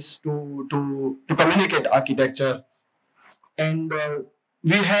ways to communicate architecture, and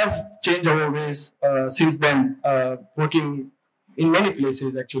we have changed our ways since then, working in many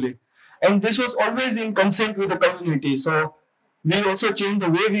places actually. And this was always in consent with the community. So we also changed the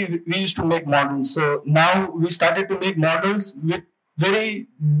way we used to make models. So now we started to make models with very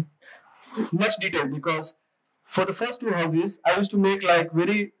much detail, because for the first two houses, I used to make like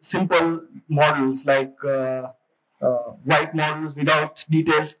very simple models, like white models without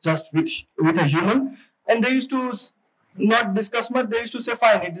details, just with a human. And they used to not discuss much. They used to say,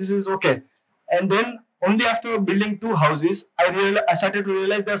 "Fine, this is okay." And then only after building two houses, I started to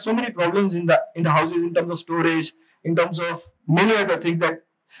realize there are so many problems in the houses, in terms of storage, in terms of many other things, that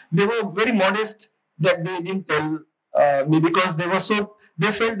they were very modest, that they didn't tell me, because they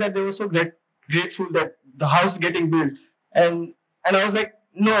felt that they were so grateful that the house getting built. And I was like,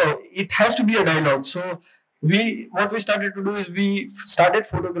 no, it has to be a dialogue. So what we started to do is we started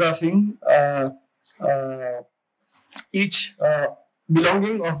photographing each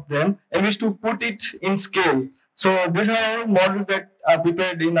belonging of them, and we used to put it in scale. So these are all models that are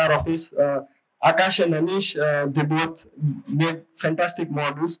prepared in our office. Akash and Anish, they both made fantastic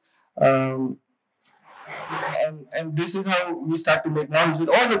models. And this is how we start to make models with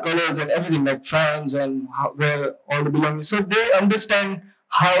all the colors and everything, like fans and where all the belongings. So they understand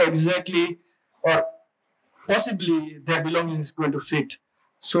how exactly or possibly their belongings is going to fit.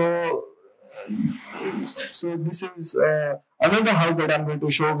 So this is another house that I'm going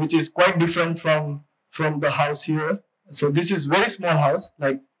to show, which is quite different from the house here. So this is very small house,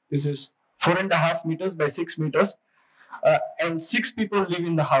 like this is 4.5 meters by 6 meters, and 6 people live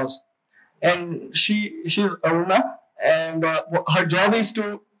in the house. And she's Aruna, and her job is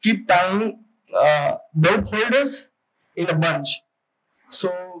to keep tying bulb holders in a bunch.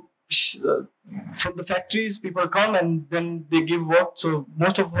 So from the factories, people come and then they give work. So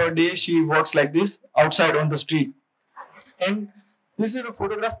most of her day she works like this outside on the street. And this is a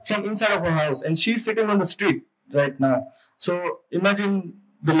photograph from inside of her house, and she's sitting on the street right now. So imagine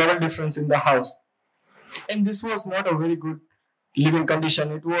the level difference in the house. And this was not a very good living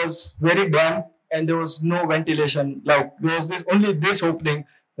condition. It was very damp and there was no ventilation. Like there was only this opening.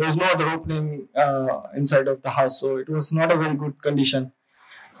 There was no other opening inside of the house, so it was not a very good condition.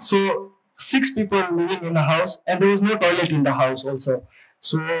 So 6 people living in the house, and there was no toilet in the house also.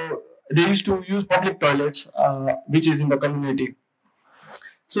 So they used to use public toilets, which is in the community.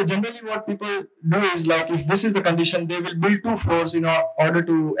 So generally, what people do is like, if this is the condition, they will build 2 floors in order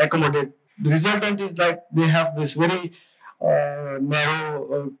to accommodate. The resultant is like they have this very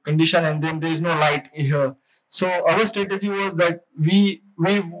narrow condition, and then there is no light here. So our strategy was that we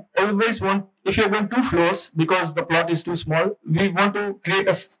always want, if you're going 2 floors because the plot is too small, we want to create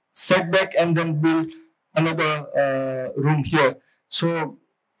a setback and then build another room here. So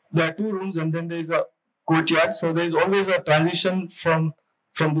there are 2 rooms and then there is a courtyard. So there is always a transition from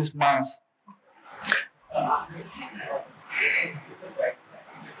this mass.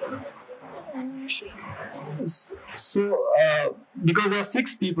 So because there are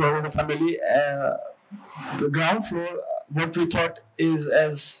 6 people in the family, the ground floor, what we thought is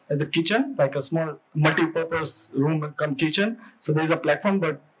as a kitchen, like a small multi-purpose room come kitchen. So there is a platform,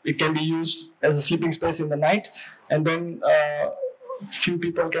 but it can be used as a sleeping space in the night. And then 2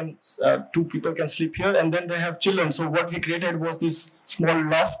 people can sleep here, and then they have children. So what we created was this small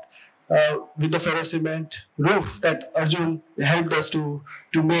loft with the ferro cement roof that Arjun helped us to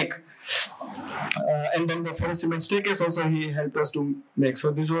make. And then the ferro cement staircase also he helped us to make.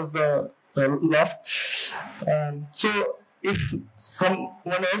 So this was the loft. So if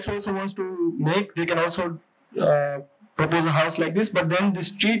someone else also wants to make, they can also propose a house like this. But then the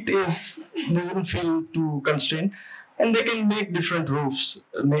street doesn't feel too constrained, and they can make different roofs.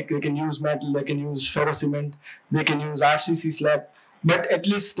 They can use metal, they can use ferro cement, they can use RCC slab. But at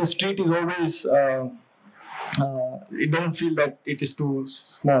least the street is always it doesn't feel that it is too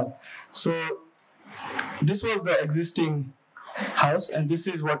small. So this was the existing house, and this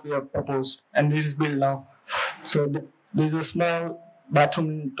is what we have proposed, and it is built now. So there's a small bathroom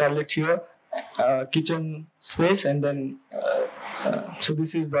and toilet here, kitchen space, and then so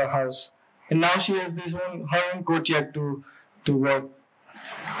this is the house. And now she has her own courtyard to work.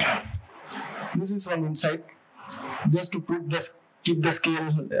 This is from inside, just to keep the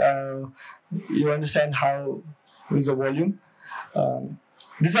scale. You understand how is the volume.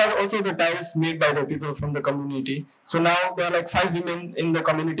 These are also the tiles made by the people from the community. So now there are like 5 women in the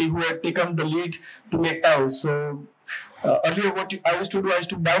community who have taken the lead to make tiles. So earlier what I used to do, I used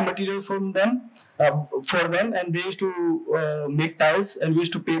to buy material from them, and they used to make tiles, and we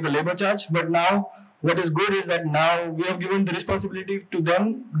used to pay the labor charge. But now what is good is that now we have given the responsibility to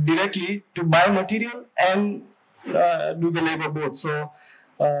them directly to buy material and do the labor both. So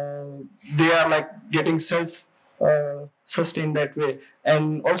they are like getting sustained that way.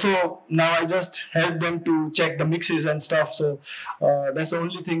 And also now I just help them to check the mixes and stuff. So that's the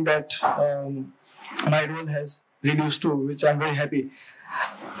only thing that my role has reduced to, which I'm very happy.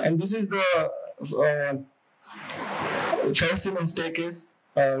 And this is the ferro cement staircase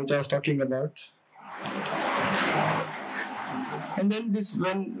which I was talking about. And then this,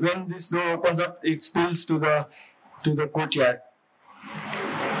 when this door opens up, it spills to the courtyard.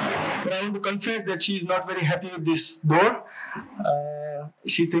 But I want to confess that she is not very happy with this door.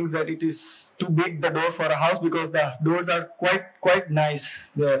 She thinks that it is too big, the door for a house, because the doors are quite nice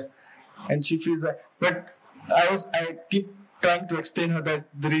there, and she feels that. But I keep trying to explain her that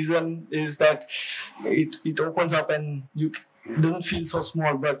the reason is that it opens up and it doesn't feel so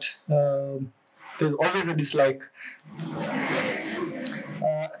small, but there's always a dislike.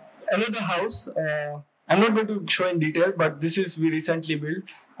 Another house. I'm not going to show in detail, but this is we recently built.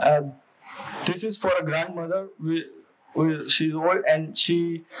 This is for a grandmother. She's old and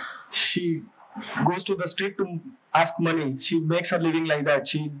she goes to the street to ask money. She makes her living like that.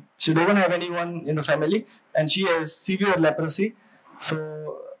 She doesn't have anyone in the family, and she has severe leprosy,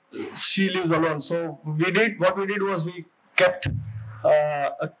 so she lives alone. So what we did was we kept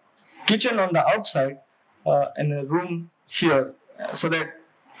a kitchen on the outside and a room here, so that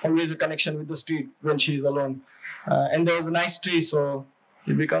always a connection with the street when she is alone. And there was a nice tree, so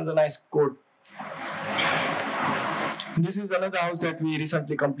it becomes a nice court. This is another house that we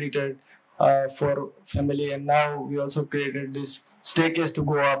recently completed for family, and now we also created this staircase to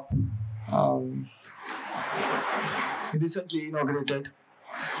go up. Recently inaugurated.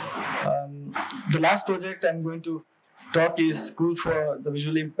 The last project I'm going to talk is school for the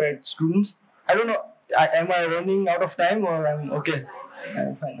visually impaired students. I don't know, am I running out of time or I'm okay?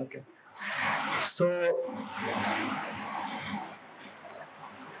 I'm fine, okay. So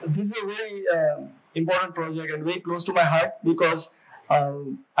this is a very important project and very close to my heart, because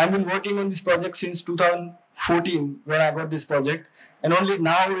I've been working on this project since 2014. 14 when I got this project, and only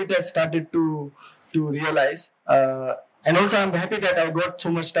now it has started to realize. And also, I'm happy that I got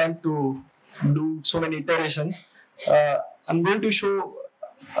so much time to do so many iterations. I'm going to show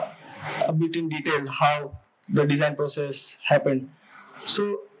a bit in detail how the design process happened.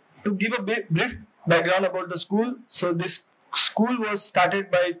 So, to give a brief background about the school, so this school was started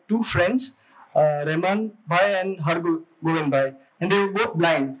by two friends, Romain Bhai and Harvard Bhai, and they were both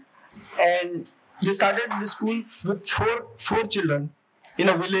blind. And they started the school with four children in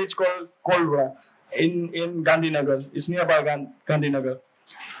a village called Kolra in Gandhinagar. It's nearby Gandhinagar.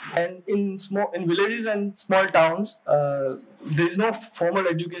 And in villages and small towns, there is no formal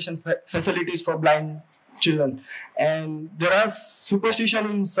education facilities for blind children, and there are superstition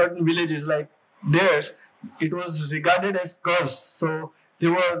in certain villages like theirs. It was regarded as curse. So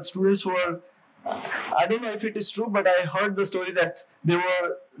there were students who were, I don't know if it is true, but I heard the story that they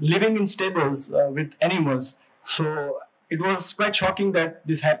were living in stables with animals. So it was quite shocking that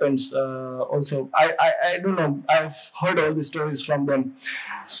this happens. Also, I don't know. I've heard all the stories from them.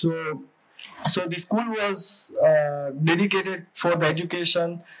 So the school was dedicated for the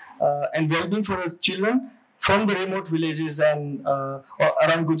education and well-being for the children from the remote villages and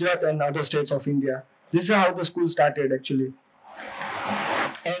around Gujarat and other states of India. This is how the school started actually.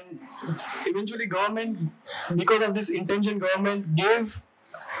 And eventually government, because of this intention, government gave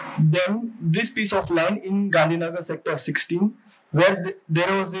them this piece of land in Gandhinagar sector 16, where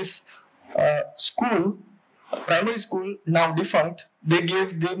there was this school, primary school, now defunct. They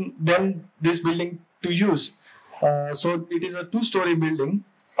gave them this building to use. So it is a two-story building.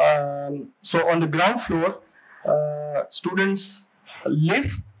 So on the ground floor, students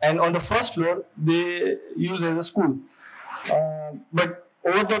live, and on the first floor they use as a school. But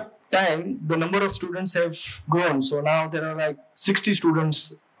over the time, the number of students have grown. So now there are like 60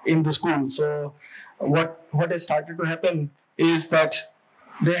 students in the school. So what has started to happen is that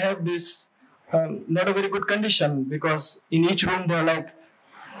they have this not a very good condition, because in each room there are like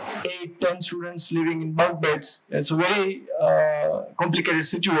 8-10 students living in bunk beds. It's a very complicated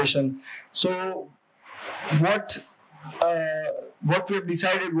situation. So what we have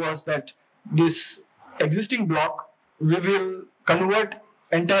decided was that this existing block, we will convert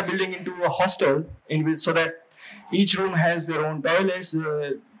entire building into a hostel, so that each room has their own toilets.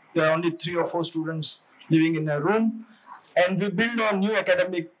 There are only 3 or 4 students living in a room, and we build a new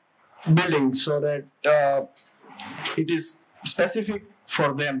academic building so that it is specific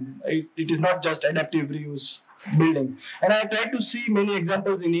for them. It is not just adaptive reuse building. And I tried to see many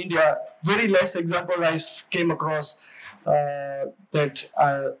examples in India. Very less example I came across that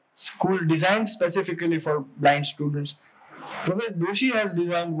are school designed specifically for blind students. Professor Doshi has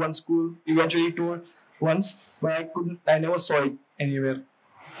designed one school, eventually told once, but I never saw it anywhere.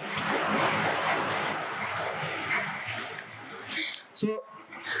 So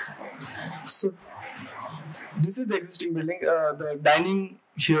this is the existing building. The dining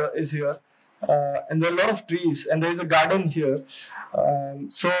is here, and there are a lot of trees, and there is a garden here.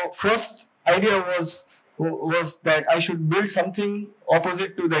 So first idea was that I should build something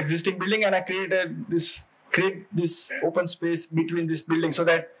opposite to the existing building, and I create this open space between this building so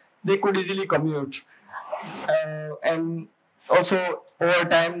that they could easily commute. And also over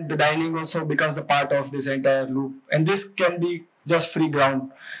time, the dining also becomes a part of this entire loop, and this can be just free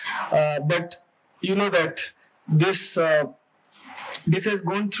ground. But you know that this has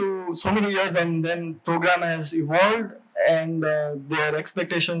gone through so many years, and then program has evolved, and their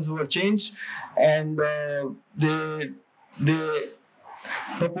expectations were changed, and they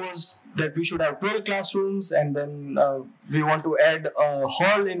proposed that we should have 12 classrooms, and then we want to add a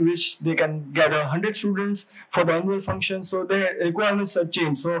hall in which they can gather 100 students for the annual function. So the requirements have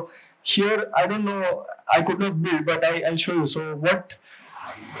changed. So here, I don't know, I could not build, but I'll show you. So what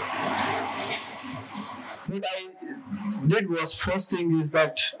I did was, first thing is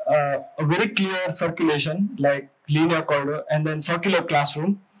that a very clear circulation, like linear corridor, and then circular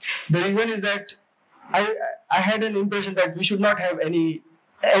classroom. The reason is that I had an impression that we should not have any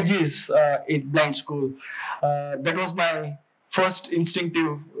edges in blind school. That was my first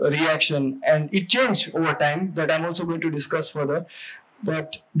instinctive reaction, and it changed over time, that I'm also going to discuss further.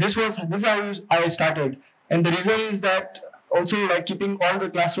 But this is how I started. And the reason is that also, like, keeping all the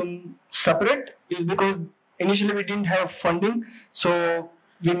classroom separate is because initially we didn't have funding. So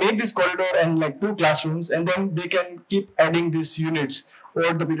we make this corridor and like 2 classrooms, and then they can keep adding these units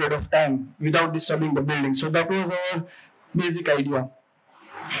over the period of time without disturbing the building. So that was our basic idea.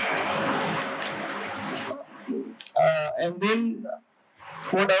 And then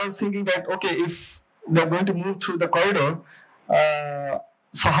what I was thinking that, okay, if they're going to move through the corridor,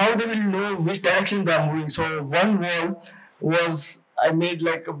 so how they will know which direction they are moving? So one wall was I made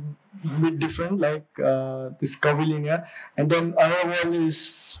like a bit different, like this curvilinear, and then another wall is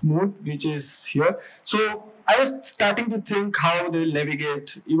smooth, which is here. So I was starting to think how they'll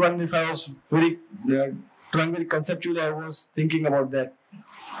navigate. Even if I was drawing very conceptually, I was thinking about that.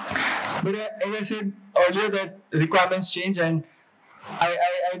 But as I said earlier, that requirements change, and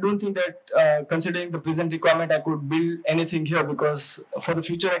I don't think that considering the present requirement, I could build anything here, because for the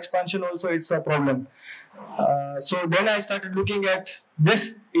future expansion also it's a problem. So then I started looking at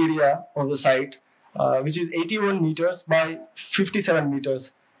this area of the site, which is 81 meters by 57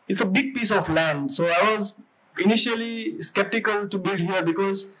 meters. It's a big piece of land. So I was initially skeptical to build here,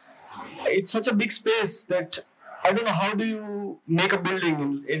 because it's such a big space that I don't know how do you make a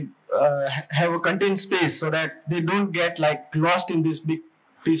building have a contained space so that they don't get like lost in this big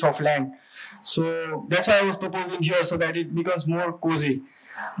piece of land. So that's why I was proposing here, so that it becomes more cozy.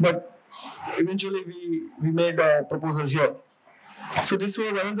 But eventually we made a proposal here. So this was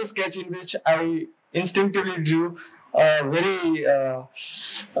another sketch in which I instinctively drew a very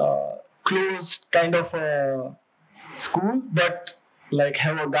closed kind of a school, but like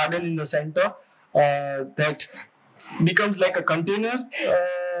have a garden in the center that becomes like a container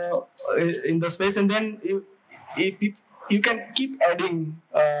in the space, and then you can keep adding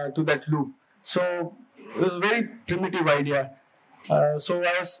to that loop. So it was a very primitive idea. So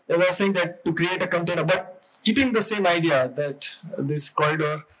I was saying that to create a container, but keeping the same idea that this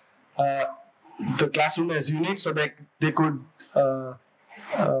corridor, the classroom as unit, so that they could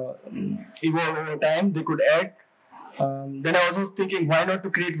evolve over time, they could add. Then I was also thinking, why not to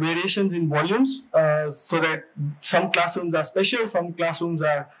create variations in volumes, so that some classrooms are special, some classrooms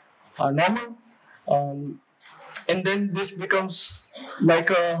are normal, and then this becomes like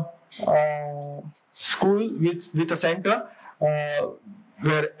a school with a center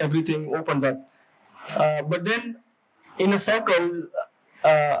where everything opens up. But then in a circle,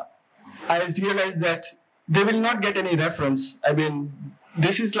 I realized that they will not get any reference. I mean,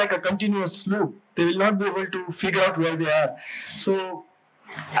 this is like a continuous loop. They will not be able to figure out where they are. So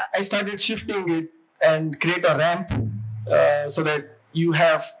I started shifting it and create a ramp so that you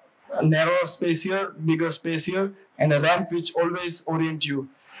have a narrower space here, bigger space here, and a ramp which always orient you.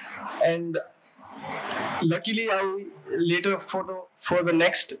 And luckily, I later for the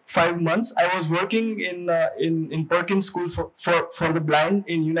next 5 months, I was working in Perkins School for the blind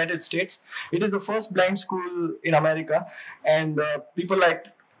in United States. It is the first blind school in America, and people like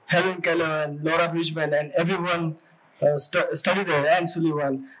Helen Keller and Laura Bridgman and everyone studied there, and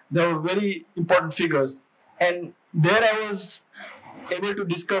Sullivan. They were very important figures, and there I was able to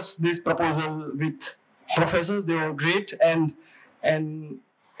discuss this proposal with professors. They were great, and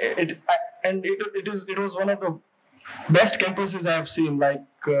it was one of the best campuses I have seen, like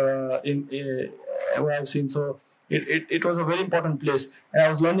where I've seen. So it was a very important place, and I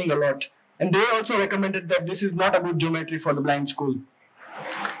was learning a lot. And they also recommended that this is not a good geometry for the blind school.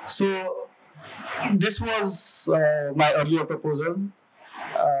 So this was my earlier proposal.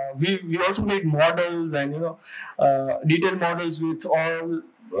 We also made models and detailed models with all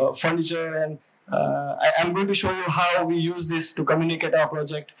furniture, and I'm going to show you how we use this to communicate our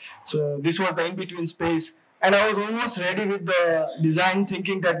project. So this was the in-between space, and I was almost ready with the design,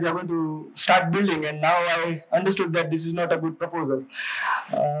 thinking that we are going to start building, and now I understood that this is not a good proposal.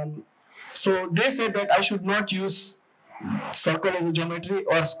 So they said that I should not use circle as a geometry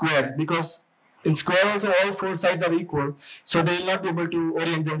or square, because in square also all four sides are equal, so they will not be able to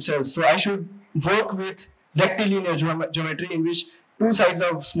orient themselves. So I should work with rectilinear geometry in which two sides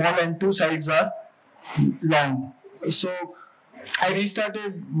are small and two sides are long. So I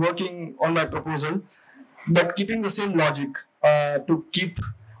restarted working on my proposal, but keeping the same logic to keep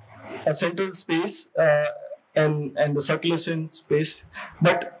a central space and the circulation space,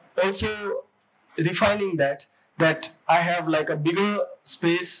 but also refining that I have like a bigger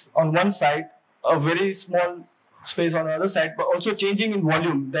space on one side, a very small space on the other side, but also changing in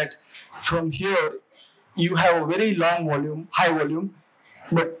volume, that from here you have a very long volume, high volume,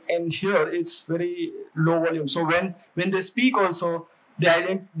 but in here it's very low volume. So when they speak also,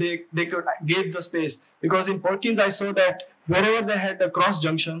 they could give the space, because in Perkins I saw that wherever they had the cross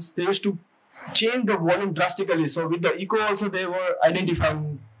junctions, they used to change the volume drastically. So with the echo also they were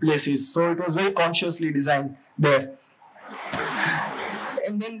identifying places. So it was very consciously designed there.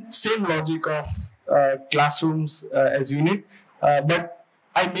 And then same logic of classrooms as unit, but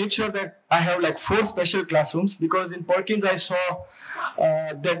I made sure that I have like 4 special classrooms, because in Perkins I saw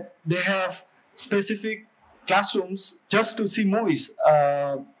that they have specific classrooms just to see movies,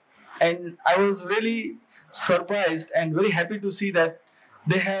 and I was really surprised and very happy to see that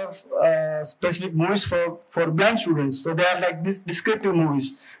they have specific movies for blind students. So they are like this descriptive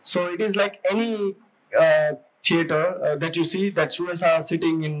movies. So it is like any theater that you see that students are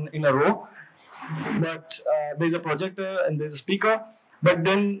sitting in a row, but there's a projector and there's a speaker. But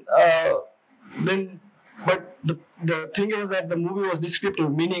but the thing is that the movie was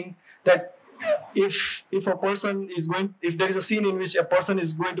descriptive, meaning that if a person is going, if there is a scene in which a person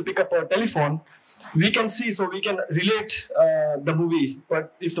is going to pick up a telephone, we can see, so we can relate the movie.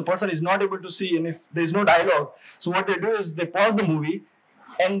 But if the person is not able to see and if there is no dialogue, so what they do is they pause the movie,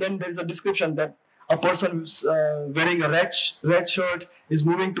 and then there is a description that a person who's wearing a red shirt is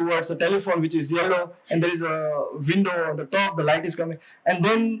moving towards a telephone which is yellow, and there is a window on the top, the light is coming, and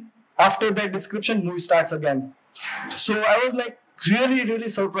then after that description, movie starts again. So I was like really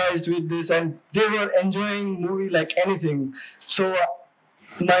surprised with this, and they were enjoying movie like anything. So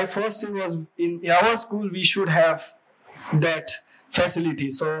my first thing was, in our school we should have that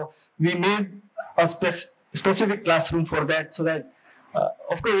facility. So we made a specific classroom for that, so that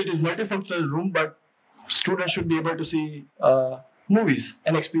of course it is multifunctional room, but students should be able to see movies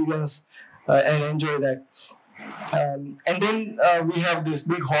and experience and enjoy that. And then we have this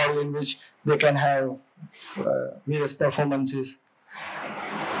big hall in which they can have various performances.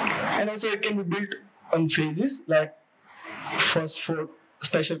 And also it can be built on phases, like first for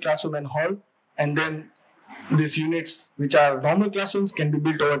special classroom and hall, and then these units which are normal classrooms can be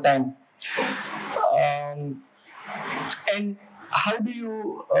built over time. And how do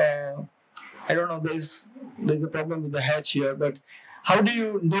you, I don't know, there's a problem with the hatch here, but how do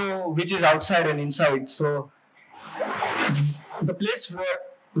you know which is outside and inside? So the place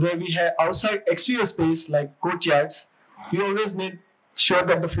where we have outside exterior space like courtyards, we always made sure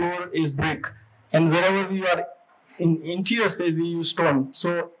that the floor is brick, and wherever we are in interior space we use stone.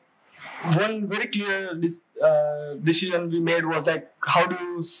 So one very clear decision we made was like, how do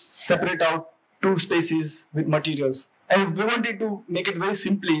you separate out two spaces with materials? And we wanted to make it very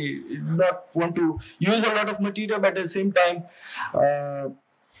simply, not want to use a lot of material, but at the same time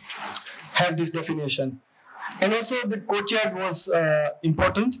have this definition. And also the courtyard was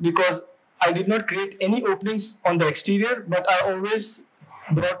important because I did not create any openings on the exterior, but I always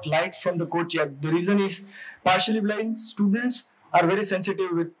brought light from the courtyard. The reason is partially blind students are very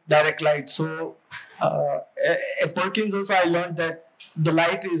sensitive with direct light. So at Perkins also I learned that the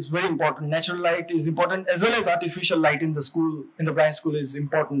light is very important. Natural light is important, as well as artificial light in the school, in the blind school, is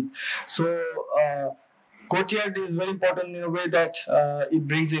important. So courtyard is very important in a way that it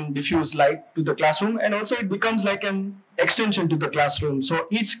brings in diffuse light to the classroom, and also it becomes like an extension to the classroom. So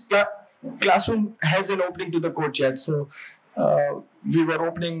each classroom has an opening to the courtyard. So we were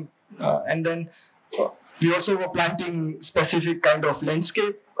opening, and then we also were planting specific kind of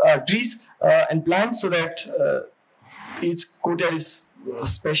landscape trees and plants, so that each courtyard is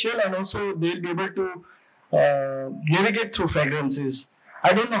special, and also they'll be able to navigate through fragrances.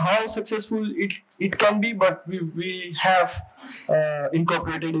 I don't know how successful it can be, but we have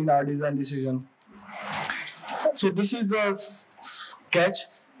incorporated in our design decision. So this is the sketch.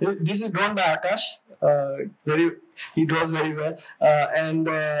 This is drawn by Akash. He draws very well, and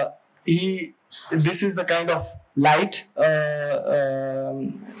this is the kind of light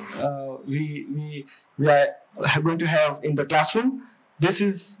we are going to have in the classroom. This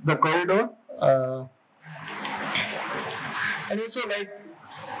is the corridor, and also like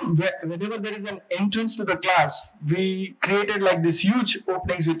whenever there is an entrance to the class, we created like these huge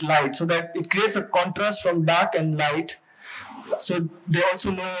openings with light, so that it creates a contrast from dark and light. So they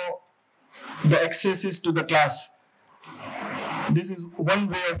also know the accesses to the class. This is one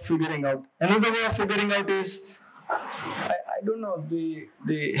way of figuring out. Another way of figuring out is, I don't know, the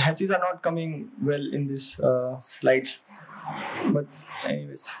hatches are not coming well in these slides. But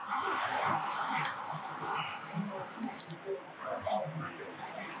anyways.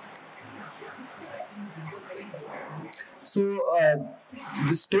 So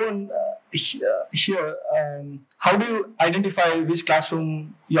the stone here, how do you identify which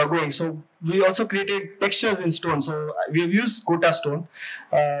classroom you are going? So we also created textures in stone. So we have used Kota stone.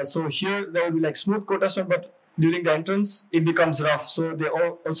 So here there will be like smooth Kota stone, but during the entrance it becomes rough. So they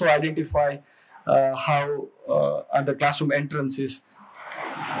also identify how are the classroom entrances.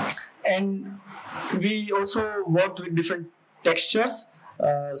 And we also worked with different textures.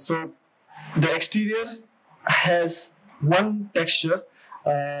 So the exterior has one texture,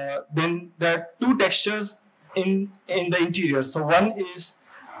 then there are two textures in the interior. So one is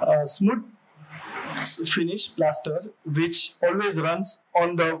smooth finish plaster, which always runs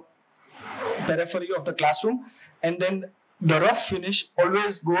on the periphery of the classroom, and then the rough finish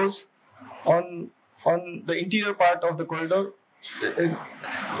always goes on the interior part of the corridor,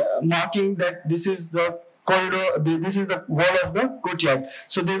 marking that this is the corridor, this is the wall of the courtyard.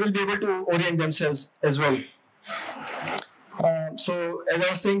 So they will be able to orient themselves as well. So as I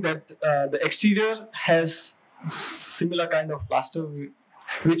was saying that the exterior has similar kind of plaster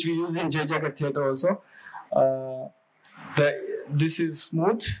which we use in Jai Jagat theatre also. This is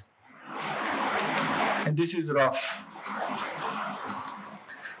smooth and this is rough.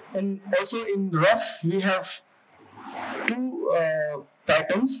 And also in rough we have two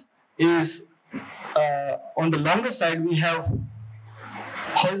patterns. Is on the longer side we have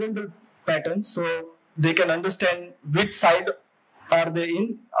horizontal patterns, so they can understand which side are they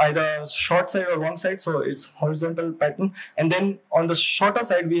in, either short side or long side, so it's horizontal pattern. And then on the shorter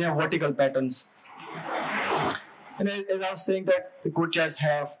side we have vertical patterns. And as I was saying that the courtyards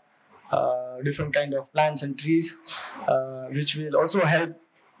have different kind of plants and trees, which will also help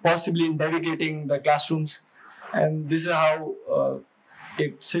possibly in navigating the classrooms. And this is how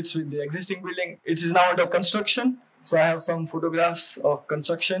it sits with the existing building. It is now under construction, so I have some photographs of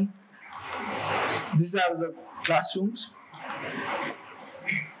construction. These are the classrooms.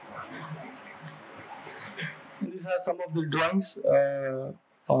 And these are some of the drawings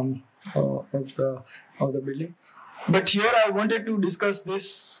of the building. But here I wanted to discuss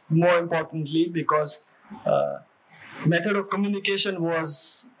this more importantly because method of communication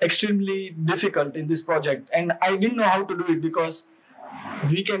was extremely difficult in this project, and I didn't know how to do it because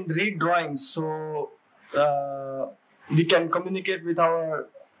we can read drawings, so we can communicate with our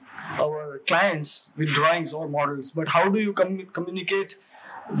clients with drawings or models. But how do you communicate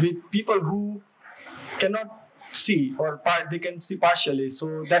with people who cannot see, or they can see partially?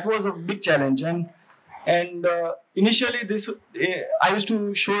 So that was a big challenge. And initially I used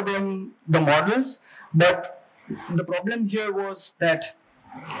to show them the models, but the problem here was that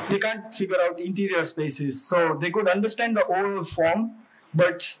they can't figure out interior spaces. So they could understand the overall form,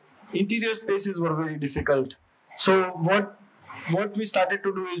 but interior spaces were very difficult. So what we started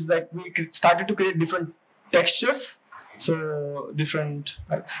to do is that we started to create different textures. So different,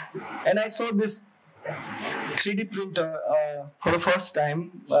 and I saw this 3D printer for the first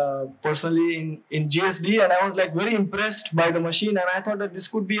time personally in GSD, and I was like very impressed by the machine, and I thought that this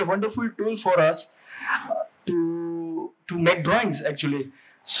could be a wonderful tool for us to make drawings actually.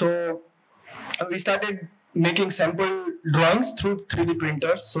 So we started making sample drawings through 3D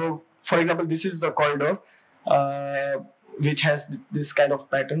printer. So for example, this is the corridor which has this kind of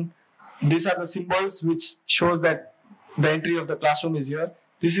pattern. These are the symbols which shows that the entry of the classroom is here.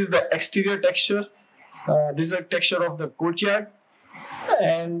 This is the exterior texture. This is a texture of the courtyard,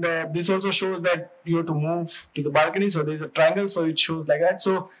 and this also shows that you have to move to the balcony. So there is a triangle, so it shows like that.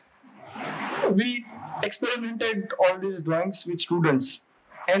 So we experimented all these drawings with students,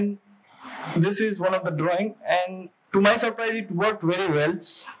 and this is one of the drawing, and to my surprise it worked very well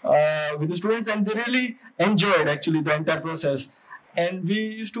with the students, and they really enjoyed actually the entire process. And we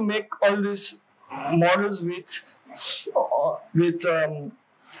used to make all these models with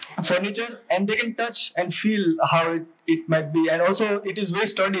furniture, and they can touch and feel how it might be, and also it is very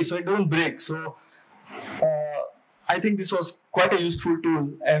sturdy, so it don't break. So I think this was quite a useful tool,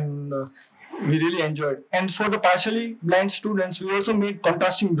 and we really enjoyed. And for the partially blind students, we also made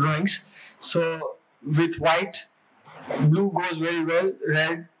contrasting drawings. So with white, blue goes very well,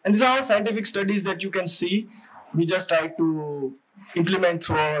 red, and these are all scientific studies that you can see. We just try to implement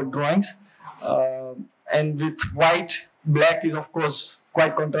through our drawings, and with white, black is of course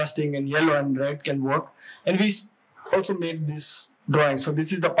quite contrasting, and yellow and red can work. And we also made this drawing. So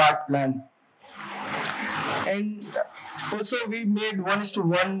this is the part plan. And also we made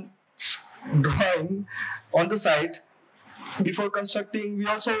 1:1 drawing on the site. Before constructing, we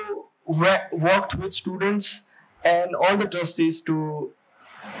also worked with students and all the trustees to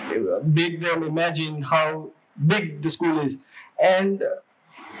make them imagine how big the school is. And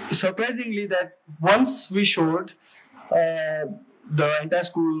surprisingly, that once we showed the entire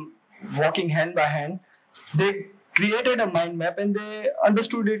school walking hand by hand, they created a mind map and they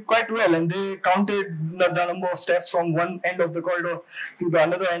understood it quite well, and they counted the number of steps from one end of the corridor to the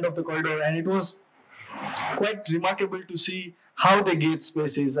another end of the corridor, and it was quite remarkable to see how they gauge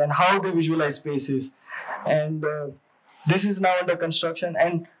spaces and how they visualize spaces. And this is now under construction,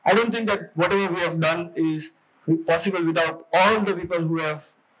 and I don't think that whatever we have done is possible without all the people who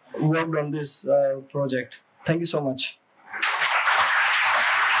have worked on this project. Thank you so much.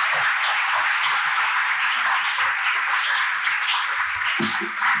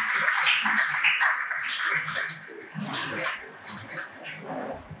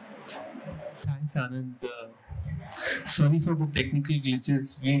 Thanks, Anand. Sorry for the technical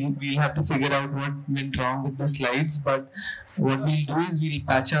glitches. We'll have to figure out what went wrong with the slides. But what we'll do is we'll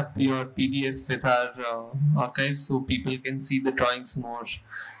patch up your PDF with our archives so people can see the drawings more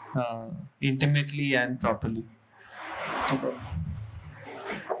intimately and properly. Okay.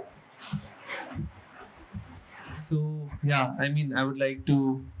 So yeah, I mean, I would like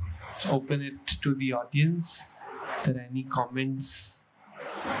to open it to the audience. If there are any comments?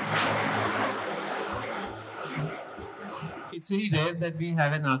 It's very rare that we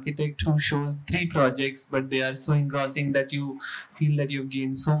have an architect who shows 3 projects, but they are so engrossing that you feel that you've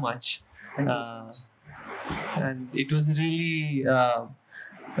gained so much. And it was really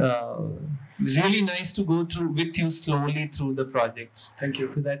really nice to go through with you slowly through the projects. Thank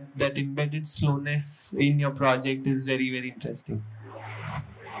you. So that embedded slowness in your project is very, very interesting.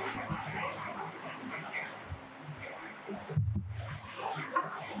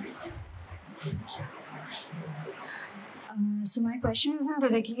 So my question isn't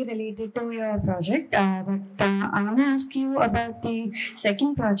directly related to your project, but I want to ask you about the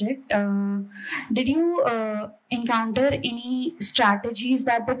second project. Did you encounter any strategies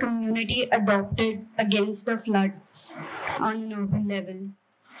that the community adopted against the flood on an urban level?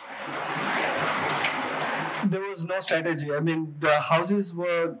 There was no strategy. I mean, the houses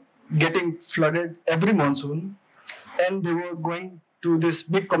were getting flooded every monsoon, and they were going to this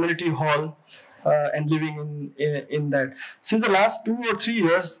big community hall and living in that. Since the last 2 or 3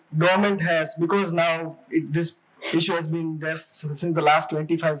 years, government has, because now this issue has been there since the last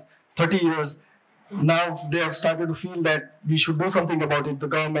 25, 30 years, now they have started to feel that we should do something about it, the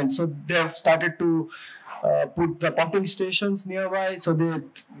government. So they have started to put the pumping stations nearby. So they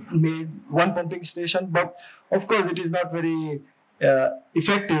made one pumping station, but of course it is not very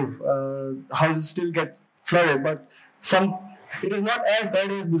effective. Houses still get flooded, but it is not as bad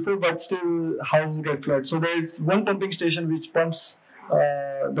as before, but still houses get flooded. So there is one pumping station which pumps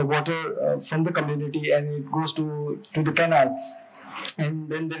the water from the community, and it goes to the canal. And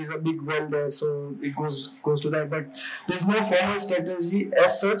then there is a big well there, so it goes to that. But there is no formal strategy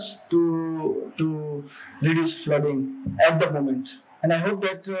as such to reduce flooding at the moment. And I hope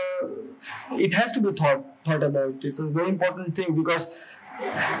that it has to be thought about. It's a very important thing, because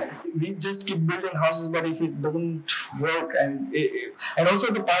we just keep building houses, but if it doesn't work, and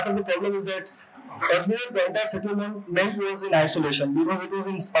also the part of the problem is that earlier the entire settlement was in isolation because it was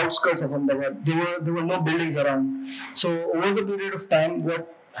in outskirts of Ahmedabad. There were no buildings around. So over the period of time,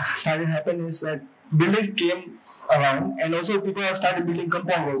 what started happening is that buildings came around, and also people have started building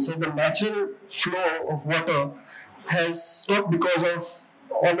compound walls. So the natural flow of water has stopped because of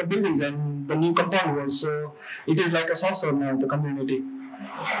all the buildings and the new compound walls. So it is like a saucer now, the community.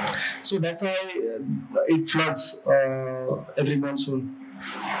 So that's why it floods every monsoon.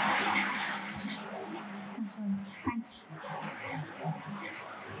 That's all. Thanks.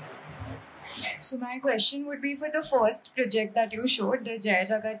 So my question would be for the first project that you showed, the Jai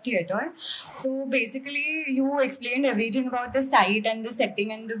Jagat Theatre. So basically, you explained everything about the site and the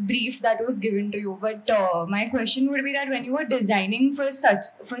setting and the brief that was given to you. But my question would be that when you were designing for such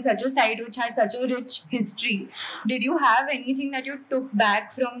a site which had such a rich history, did you have anything that you took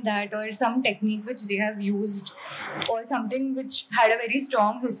back from that, or some technique which they have used, or something which had a very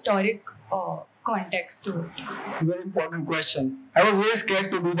strong historic context to it? Very important question. I was very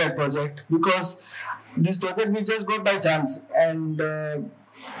scared to do that project, because this project we just got by chance, and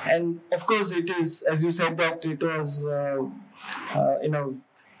of course it is, as you said, that it was a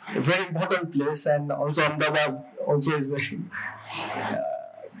very important place, and also Ahmedabad also is very.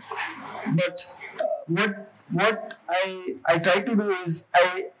 But what I tried to do is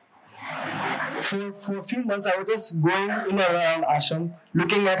for a few months I was just going in and around ashram,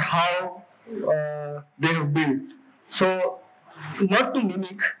 looking at how they have built. So not to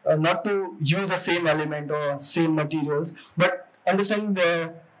mimic, not to use the same element or same materials, but understanding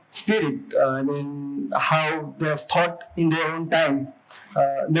the spirit. I mean, how they have thought in their own time.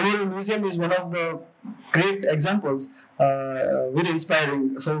 Memorial Museum is one of the great examples. Very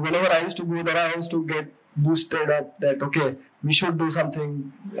inspiring. So whenever I used to go there, I used to get boosted up that okay, we should do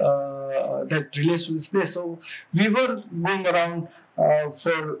something that relates to this place. So we were going around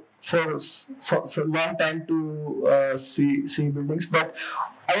for so long time to see buildings, but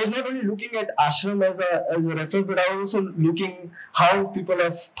I was not only looking at ashram as a reference, but I was also looking how people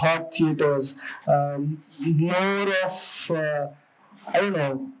have thought theatres, more of I don't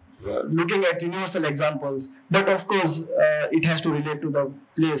know, looking at universal examples. But of course, it has to relate to the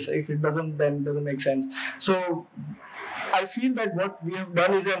place. If it doesn't, then it doesn't make sense. So I feel that what we have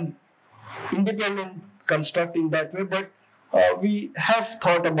done is an independent construct in that way, but we have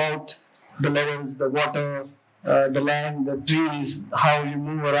thought about the levels, the water, the land, the trees, how you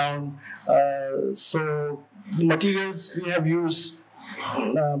move around. So the materials we have used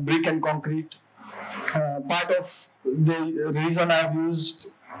brick and concrete. Part of the reason I've used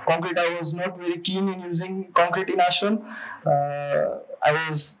concrete, I was not very keen in using concrete in ashram. I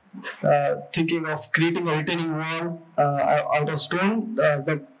was thinking of creating a retaining wall out of stone,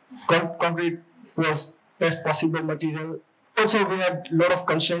 but concrete was best possible material. Also, we had a lot of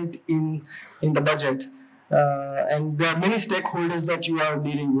constraint in the budget, and there are many stakeholders that you are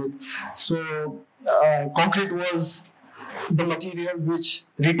dealing with. So, concrete was the material which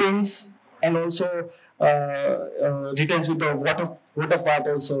retains and also retains with the water part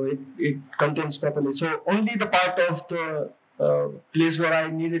also. It contains properly. So only the part of the place where I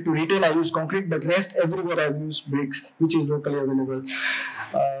needed to retain, I used concrete, but rest everywhere I've used bricks, which is locally available.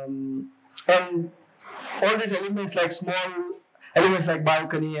 And all these elements, like small elements like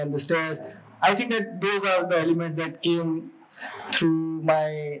balcony and the stairs, I think that those are the elements that came through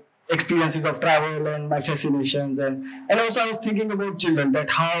my experiences of travel and my fascinations, and also I was thinking about children, that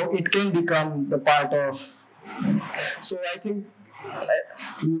how it can become the part of. So I think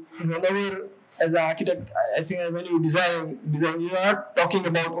whenever as an architect, I think when you design, you are not talking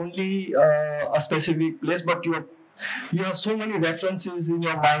about only a specific place, but you have so many references in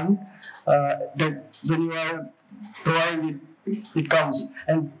your mind that when you are providing it comes,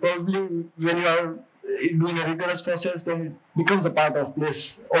 and probably when you are doing a rigorous process, then it becomes a part of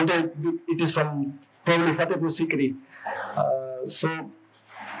place, although it is from probably Fatehpur Sikri. So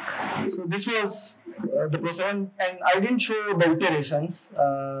this was the process, and I didn't show the iterations.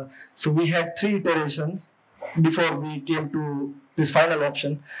 So we had 3 iterations before we came to this final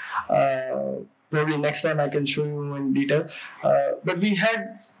option. Probably next time I can show you in detail. But we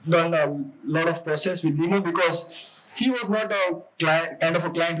had done a lot of process with Dino, because he was not a kind of a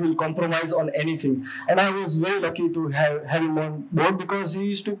client who will compromise on anything. And I was very lucky to have him on board, because he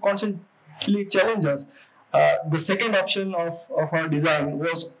used to constantly challenge us. The second option of our design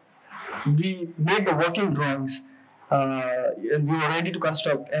was, we made the working drawings and we were ready to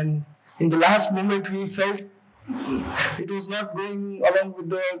construct. And in the last moment, we felt it was not going along with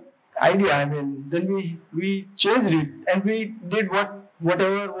the idea. I mean, then we changed it, and we did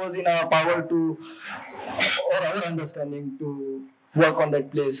whatever was in our power to, or our understanding, to work on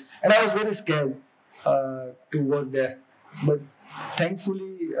that place. And I was very scared to work there, but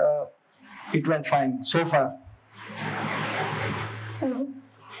thankfully it went fine so far. Hello.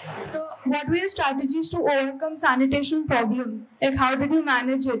 So, what were your strategies to overcome sanitation problem? Like, how did you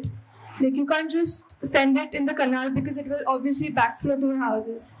manage it? Like, you can't just send it in the canal, because it will obviously backflow to the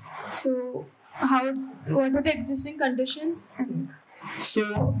houses. So, what were the existing conditions?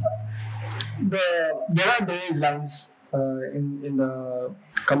 So, there are drainage lines in the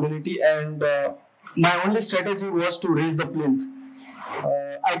community, and my only strategy was to raise the plinth.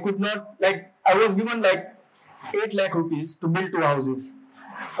 I could not, I was given 8 lakh rupees to build 2 houses.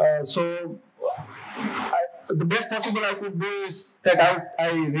 So the best possible I could do is that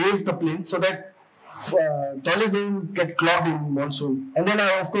I raise the plinth so that toilets don't get clogged in monsoon. And then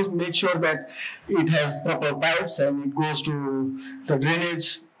I of course made sure that it has proper pipes and it goes to the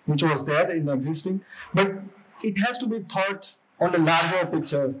drainage which was there in existing. But it has to be thought on a larger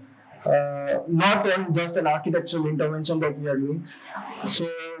picture, not on just an architectural intervention that we are doing. So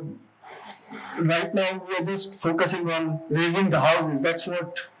right now we are just focusing on raising the houses. That's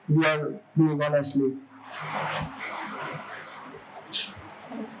what we are doing, honestly.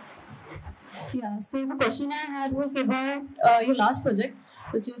 Yeah, so the question I had was about your last project,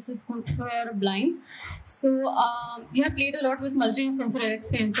 which is the School for Blind. So you have played a lot with multi-sensory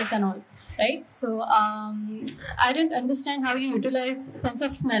experiences and all, right? So I didn't understand how you utilize sense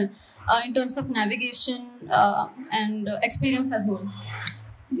of smell in terms of navigation and experience as well.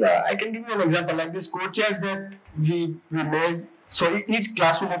 Yeah, I can give you an example, like this courtyards that we made. So each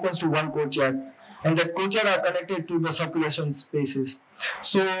classroom opens to one courtyard, and that courtyard are connected to the circulation spaces.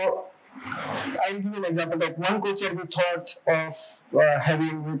 So I'll give you an example, like one courtyard we thought of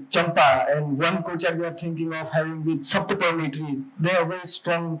having with champa, and one courtyard we are thinking of having with saptaparni tree. They are very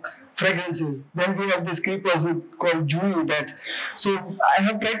strong fragrances. Then we have these creepers called jui. So I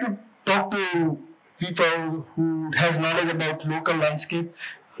have tried to talk to people who has knowledge about local landscape,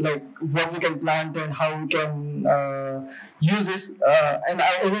 like what we can plant and how we can use this. And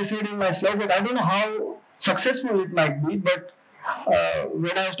as I said in my slide, that I don't know how successful it might be, but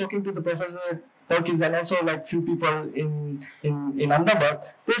when I was talking to the professor at Perkins and also like few people in Ahmedabad,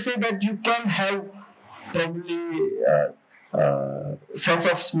 they say that you can have probably sense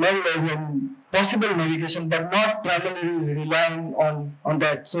of smell as a possible navigation, but not primarily relying on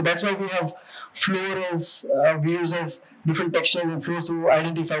that. So that's why we have floor as we use as different textures and floors to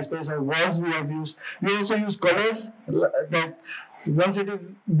identify space, or walls we have used. We also use colors that once it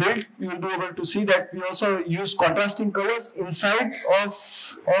is built, you will be able to see that we also use contrasting colors inside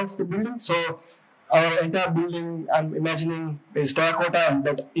of the building. So our entire building, I'm imagining, is terracotta, and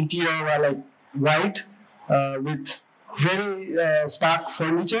that interior are like white with very stark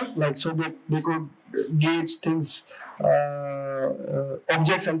furniture, like so that they could gauge things,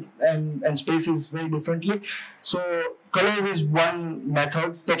 objects and spaces very differently. So colors is one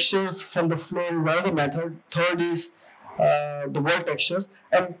method, textures from the floor is another method, third is the wall textures,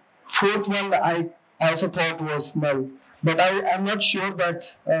 and fourth one I also thought was smell. But I'm not sure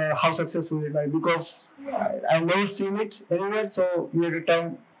that how successful it might, because I've never seen it anywhere, so we are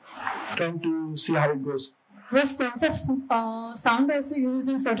trying to see how it goes. Was sense of sound also used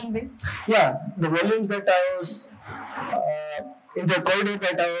in certain way? Yeah, the volumes that I was in the corridor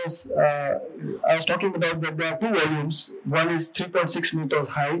that I was talking about, that there are two volumes. One is 3.6 meters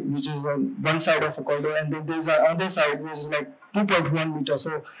high, which is on one side of a corridor, and then there's another side which is like 2.1 meters.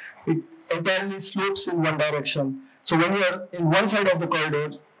 So it entirely slopes in one direction. So when you are in one side of the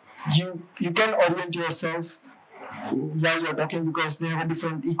corridor, you can orient yourself while you're talking, because they have a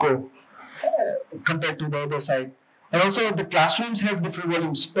different echo compared to the other side. And also the classrooms have different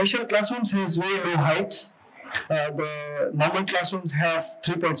volumes. Special classrooms has very low heights. The normal classrooms have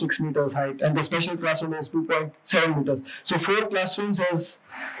 3.6 meters height, and the special classroom has 2.7 meters. So 4 classrooms has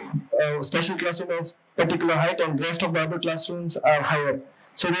special classroom has particular height, and rest of the other classrooms are higher.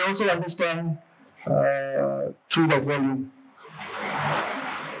 So they also understand through that volume.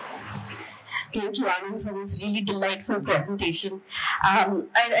 Thank you, Anand, for this really delightful presentation. I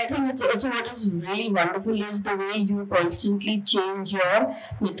think it's also what is really wonderful is the way you constantly change your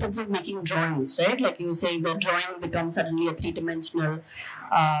methods of making drawings, right? Like you say, the drawing becomes suddenly a three-dimensional,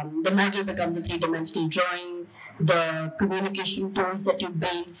 the model becomes a three-dimensional drawing, the communication tools that you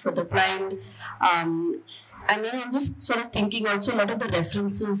build for the blind. I mean, I'm just sort of thinking also a lot of the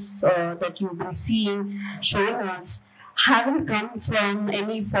references that you've been seeing, showing us, haven't come from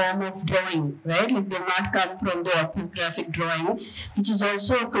any form of drawing, right? Like they've not come from the orthographic drawing, which is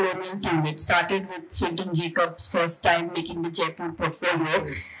also a colonial tool. It started with Swinton Jacobs' first time making the Jaipur portfolio,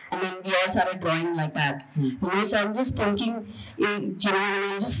 and then we all started drawing like that. You know, so I'm just thinking, you know,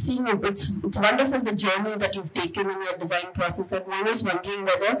 when I'm just seeing it, it's wonderful the journey that you've taken in your design process. And I was wondering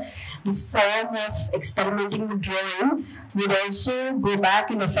whether this form of experimenting with drawing would also go back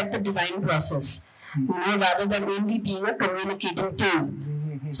and affect the design process. You know, rather than only being a communicating tool.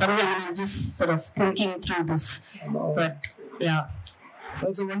 Something I'm just sort of thinking through this. But yeah.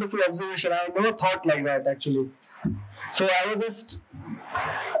 That's a wonderful observation. I never thought like that actually. So I was just,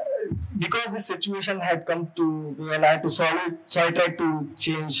 because this situation had come to, when I had to solve it, so I tried to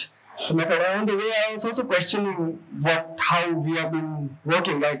change the method. And on the way, I was also questioning how we have been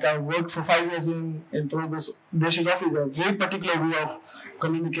working. Like I worked for 5 years in Doshi's office, a very particular way of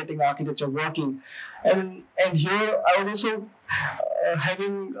communicating architecture, working, and here I was also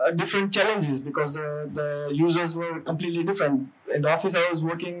having different challenges, because the users were completely different. In the office I was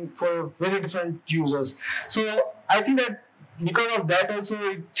working for very different users, so I think that because of that also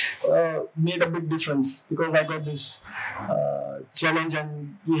it made a big difference, because I got this challenge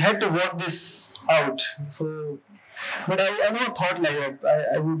and we had to work this out. So, but I never thought like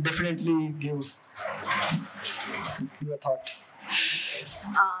that. I would definitely give a thought.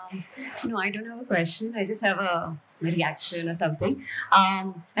 No, I don't have a question. I just have a reaction or something.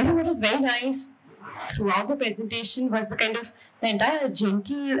 I think what was very nice throughout the presentation was the entire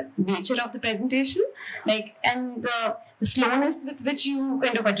gentle nature of the presentation, like, and the slowness with which you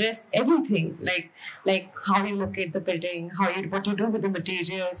kind of address everything, like how you look at the building, what you do with the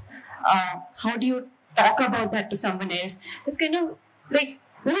materials, how do you talk about that to someone else. This kind of like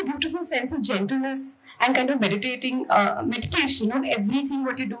very beautiful sense of gentleness and kind of meditation on everything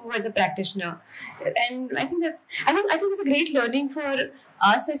what you do as a practitioner. And I think it's a great learning for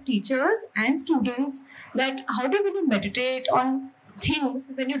us as teachers and students, that how do we meditate on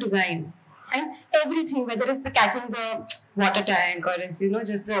things when you design, and everything, whether it's the catching the water tank, or is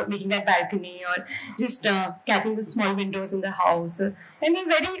just making that balcony, or just catching the small windows in the house. And it's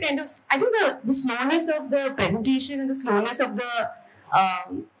very kind of, I think the slowness of the presentation and the slowness of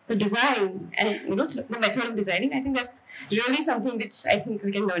the design and the method of designing, I think that's really something which I think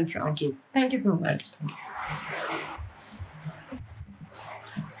we can learn from. Thank you. Thank you so much.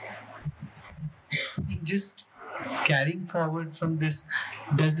 Just carrying forward from this,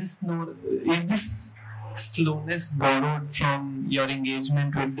 is this slowness borrowed from your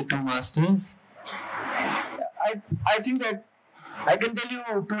engagement with the two masters? I think that I can tell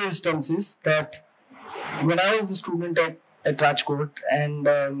you two instances that when I was a student at Rajkot and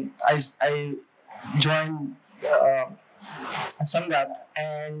I joined Sangat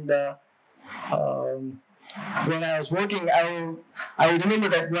and when I was working, I remember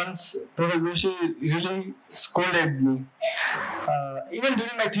that once Professor Doshi really scolded me. Even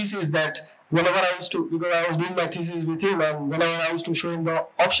during my thesis, that whenever I used to, because I was doing my thesis with him, and whenever I used to show him the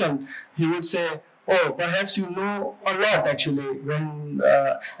option, he would say, "Oh, perhaps you know a lot actually." And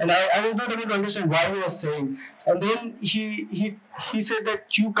I was not able to understand why he was saying. And then he said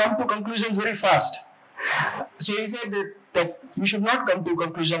that you come to conclusions very fast. So he said that you should not come to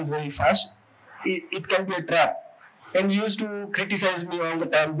conclusions very fast. It can be a trap. And he used to criticize me all the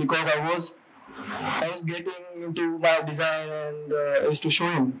time because I was getting into my design and I used to show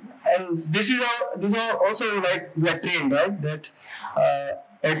him. And this is also like we are trained, right? That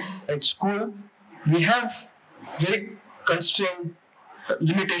at school we have very constrained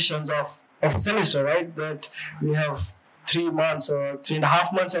limitations of a semester, right? That we have 3 months or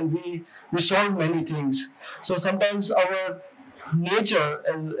 3.5 months, and we solve many things. So sometimes our nature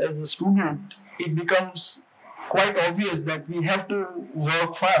as a student, it becomes quite obvious that we have to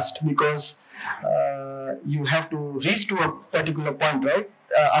work fast because you have to reach to a particular point, right?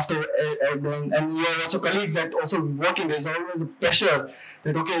 And you are also colleagues that also working. There's always a pressure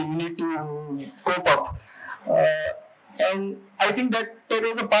that okay, you need to cope up, and I think that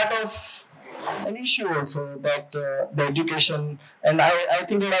was a part of an issue also, that the education, and I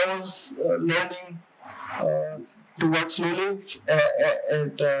think that I was learning to work slowly with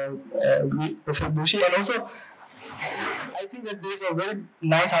Professor Doshi, and also I think that there's a very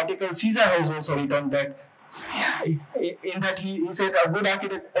nice article Siza has also written that in that he said a good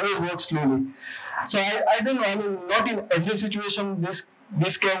architect always works slowly. So I don't know, I mean, not in every situation this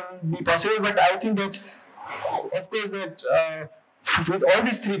can be possible, but I think that of course that with all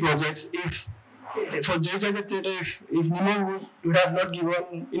these 3 projects, if for Jagat Theatre, if Nimo would have not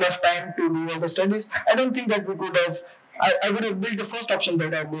given enough time to do all the studies, I don't think that we could have. I would have built the first option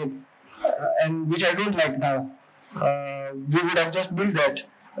that I made, and which I don't like now. We would have just built that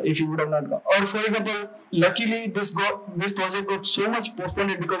if you would have not gone. Or for example, luckily this project got so much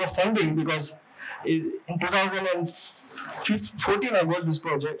postponed because of funding, because in 2014 I got this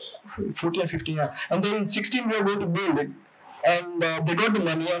project, 14, 15, and then in 16 we were going to build it, and they got the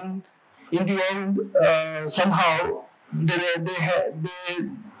money, and in the end somehow the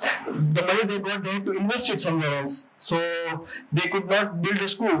money they got, they had to invest it somewhere else, so they could not build a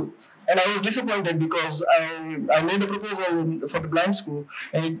school. And I was disappointed because I made a proposal for the blind school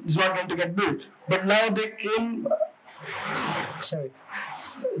and it's not going to get built. But now they came,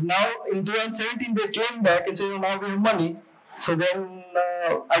 now in 2017 they came back and said, oh, now we have money. So then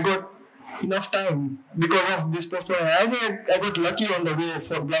I got enough time because of this postponement. I think I got lucky on the way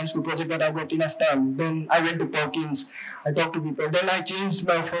for blind school project that I got enough time. Then I went to Perkins, I talked to people, then I changed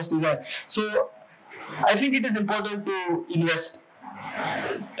my first design. So I think it is important to invest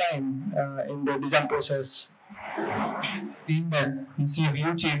time in the design process. In that, instead of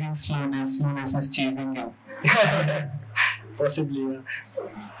you chasing slowness, slowness is chasing you. Possibly, yeah.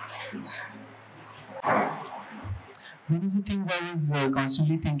 One of the things I was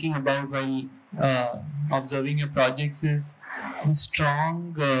constantly thinking about while observing your projects is the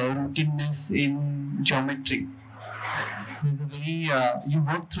strong rootedness in geometry. There's a very, you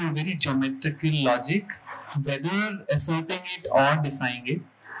work through a very geometrical logic, whether asserting it or defying it.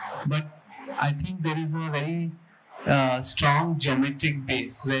 But I think there is a very strong geometric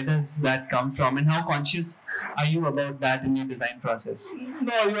base. Where does that come from, and how conscious are you about that in your design process?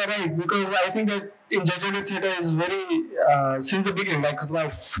 No, you are right, because I think that in Jagat Theatre is very, since the beginning, like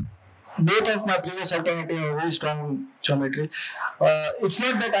both of my previous alternatives are very strong geometry. It's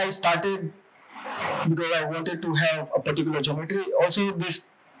not that I started because I wanted to have a particular geometry. Also,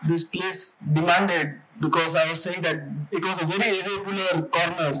 this place demanded, because I was saying that it was a very irregular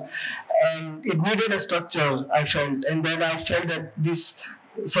corner and it needed a structure, I felt. And then I felt that this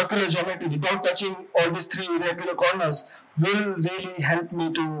circular geometry, without touching all these 3 irregular corners, will really help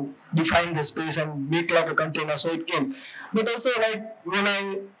me to define the space and make like a container. So it came. But also, like when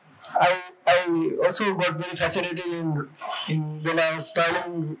I also got very fascinated in when I was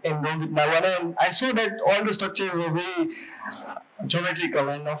traveling in Rome with Mariana, and I saw that all the structures were very geometrical,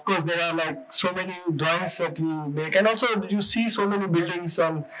 and of course there are like so many drawings that we make, and also you see so many buildings,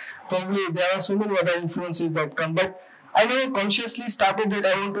 and probably there are so many other influences that come. But I never consciously started that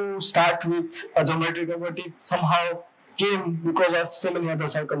I want to start with a geometrical, but it somehow came because of so many other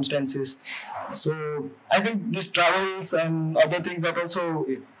circumstances. So I think these travels and other things that also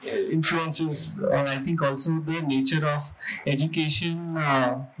influences. And I think also the nature of education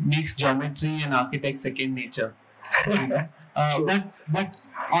makes geometry and architect second nature. But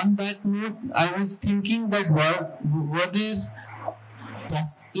on that note, I was thinking that were there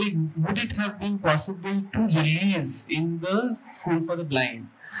would it have been possible to release in the school for the blind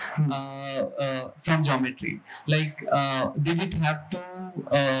from geometry? Did it have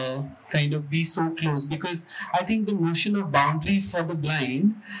to kind of be so close? Because I think the notion of boundary for the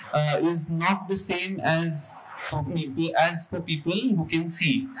blind is not the same as for people who can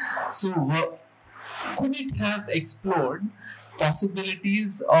see. So could it have explored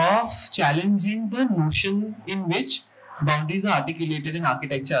possibilities of challenging the notion in which boundaries are articulated in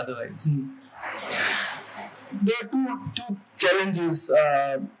architecture otherwise? There are two challenges.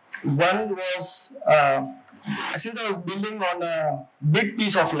 One was, since I was building on a big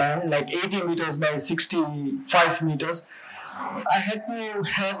piece of land, like 80 meters by 65 meters, I had to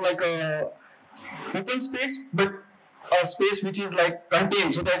have like a open space, but a space which is like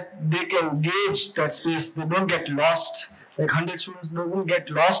contained so that they can gauge that space. They don't get lost. Like 100 students doesn't get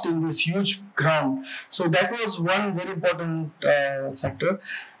lost in this huge ground. So that was one very important factor.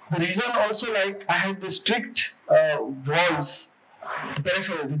 The reason also, like, I had the strict walls,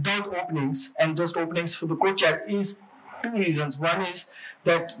 peripheral, without openings, and just openings for the courtyard is two reasons. One is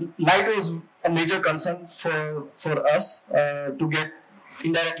that light was a major concern for us to get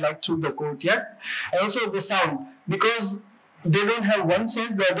indirect light through the courtyard, and also the sound, because they don't have one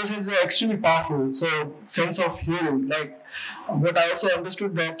sense, the other sense is extremely powerful. So sense of hearing, like what I also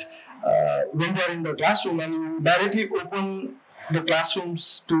understood that when they are in the classroom and you directly open the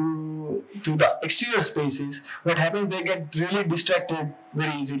classrooms to the exterior spaces, what happens, they get really distracted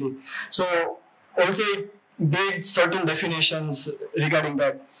very easily. So also it made certain definitions regarding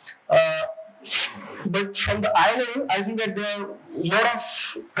that. But from the eye level, I think that there are a lot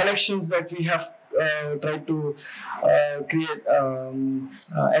of connections that we have tried to create, and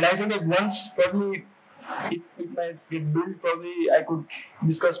I think that once probably it might get built, probably I could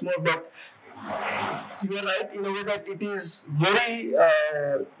discuss more, but you are right in a way that it is very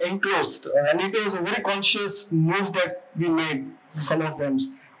enclosed, and it was a very conscious move that we made, some of them.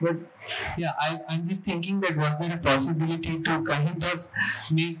 But yeah, I'm just thinking that was there a possibility to kind of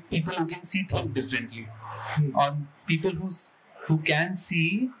make people who can see think differently, or people who can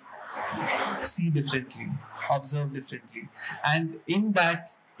see differently, observe differently, and in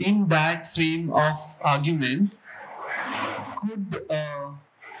that frame of argument,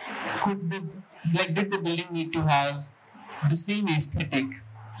 did the building need to have the same aesthetic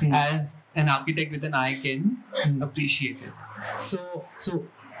as an architect with an eye can appreciate it? So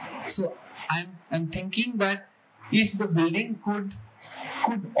I'm thinking that if the building could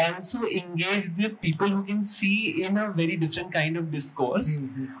also engage the people who can see in a very different kind of discourse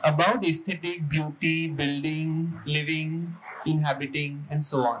about aesthetic, beauty, building, living, inhabiting, and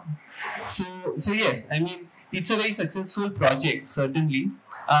so on. So yes, I mean, it's a very successful project, certainly,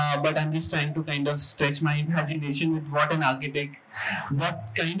 but I'm just trying to kind of stretch my imagination with what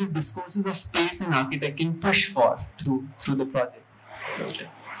kind of discourses of space an architect can push for through the project.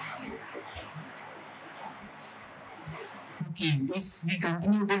 Okay, if we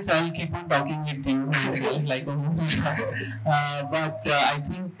continue this, I'll keep on talking with you myself like a movie. But I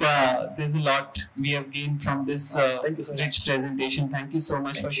think there's a lot we have gained from this rich presentation. Thank you so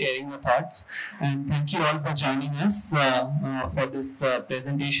much for sharing your thoughts, and thank you all for joining us for this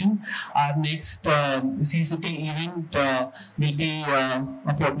presentation. Our next C-City event will be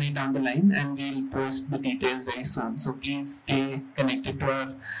a fortnight down the line, and we'll post the details very soon. So please stay connected to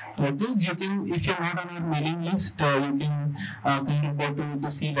our portals. You can, if you're not on our mailing list, you can kind of go to the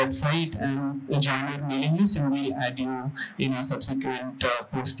C website and join our mailing list, and we'll add you in our subsequent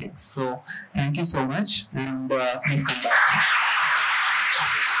postings. So thank you so much, and please come back soon.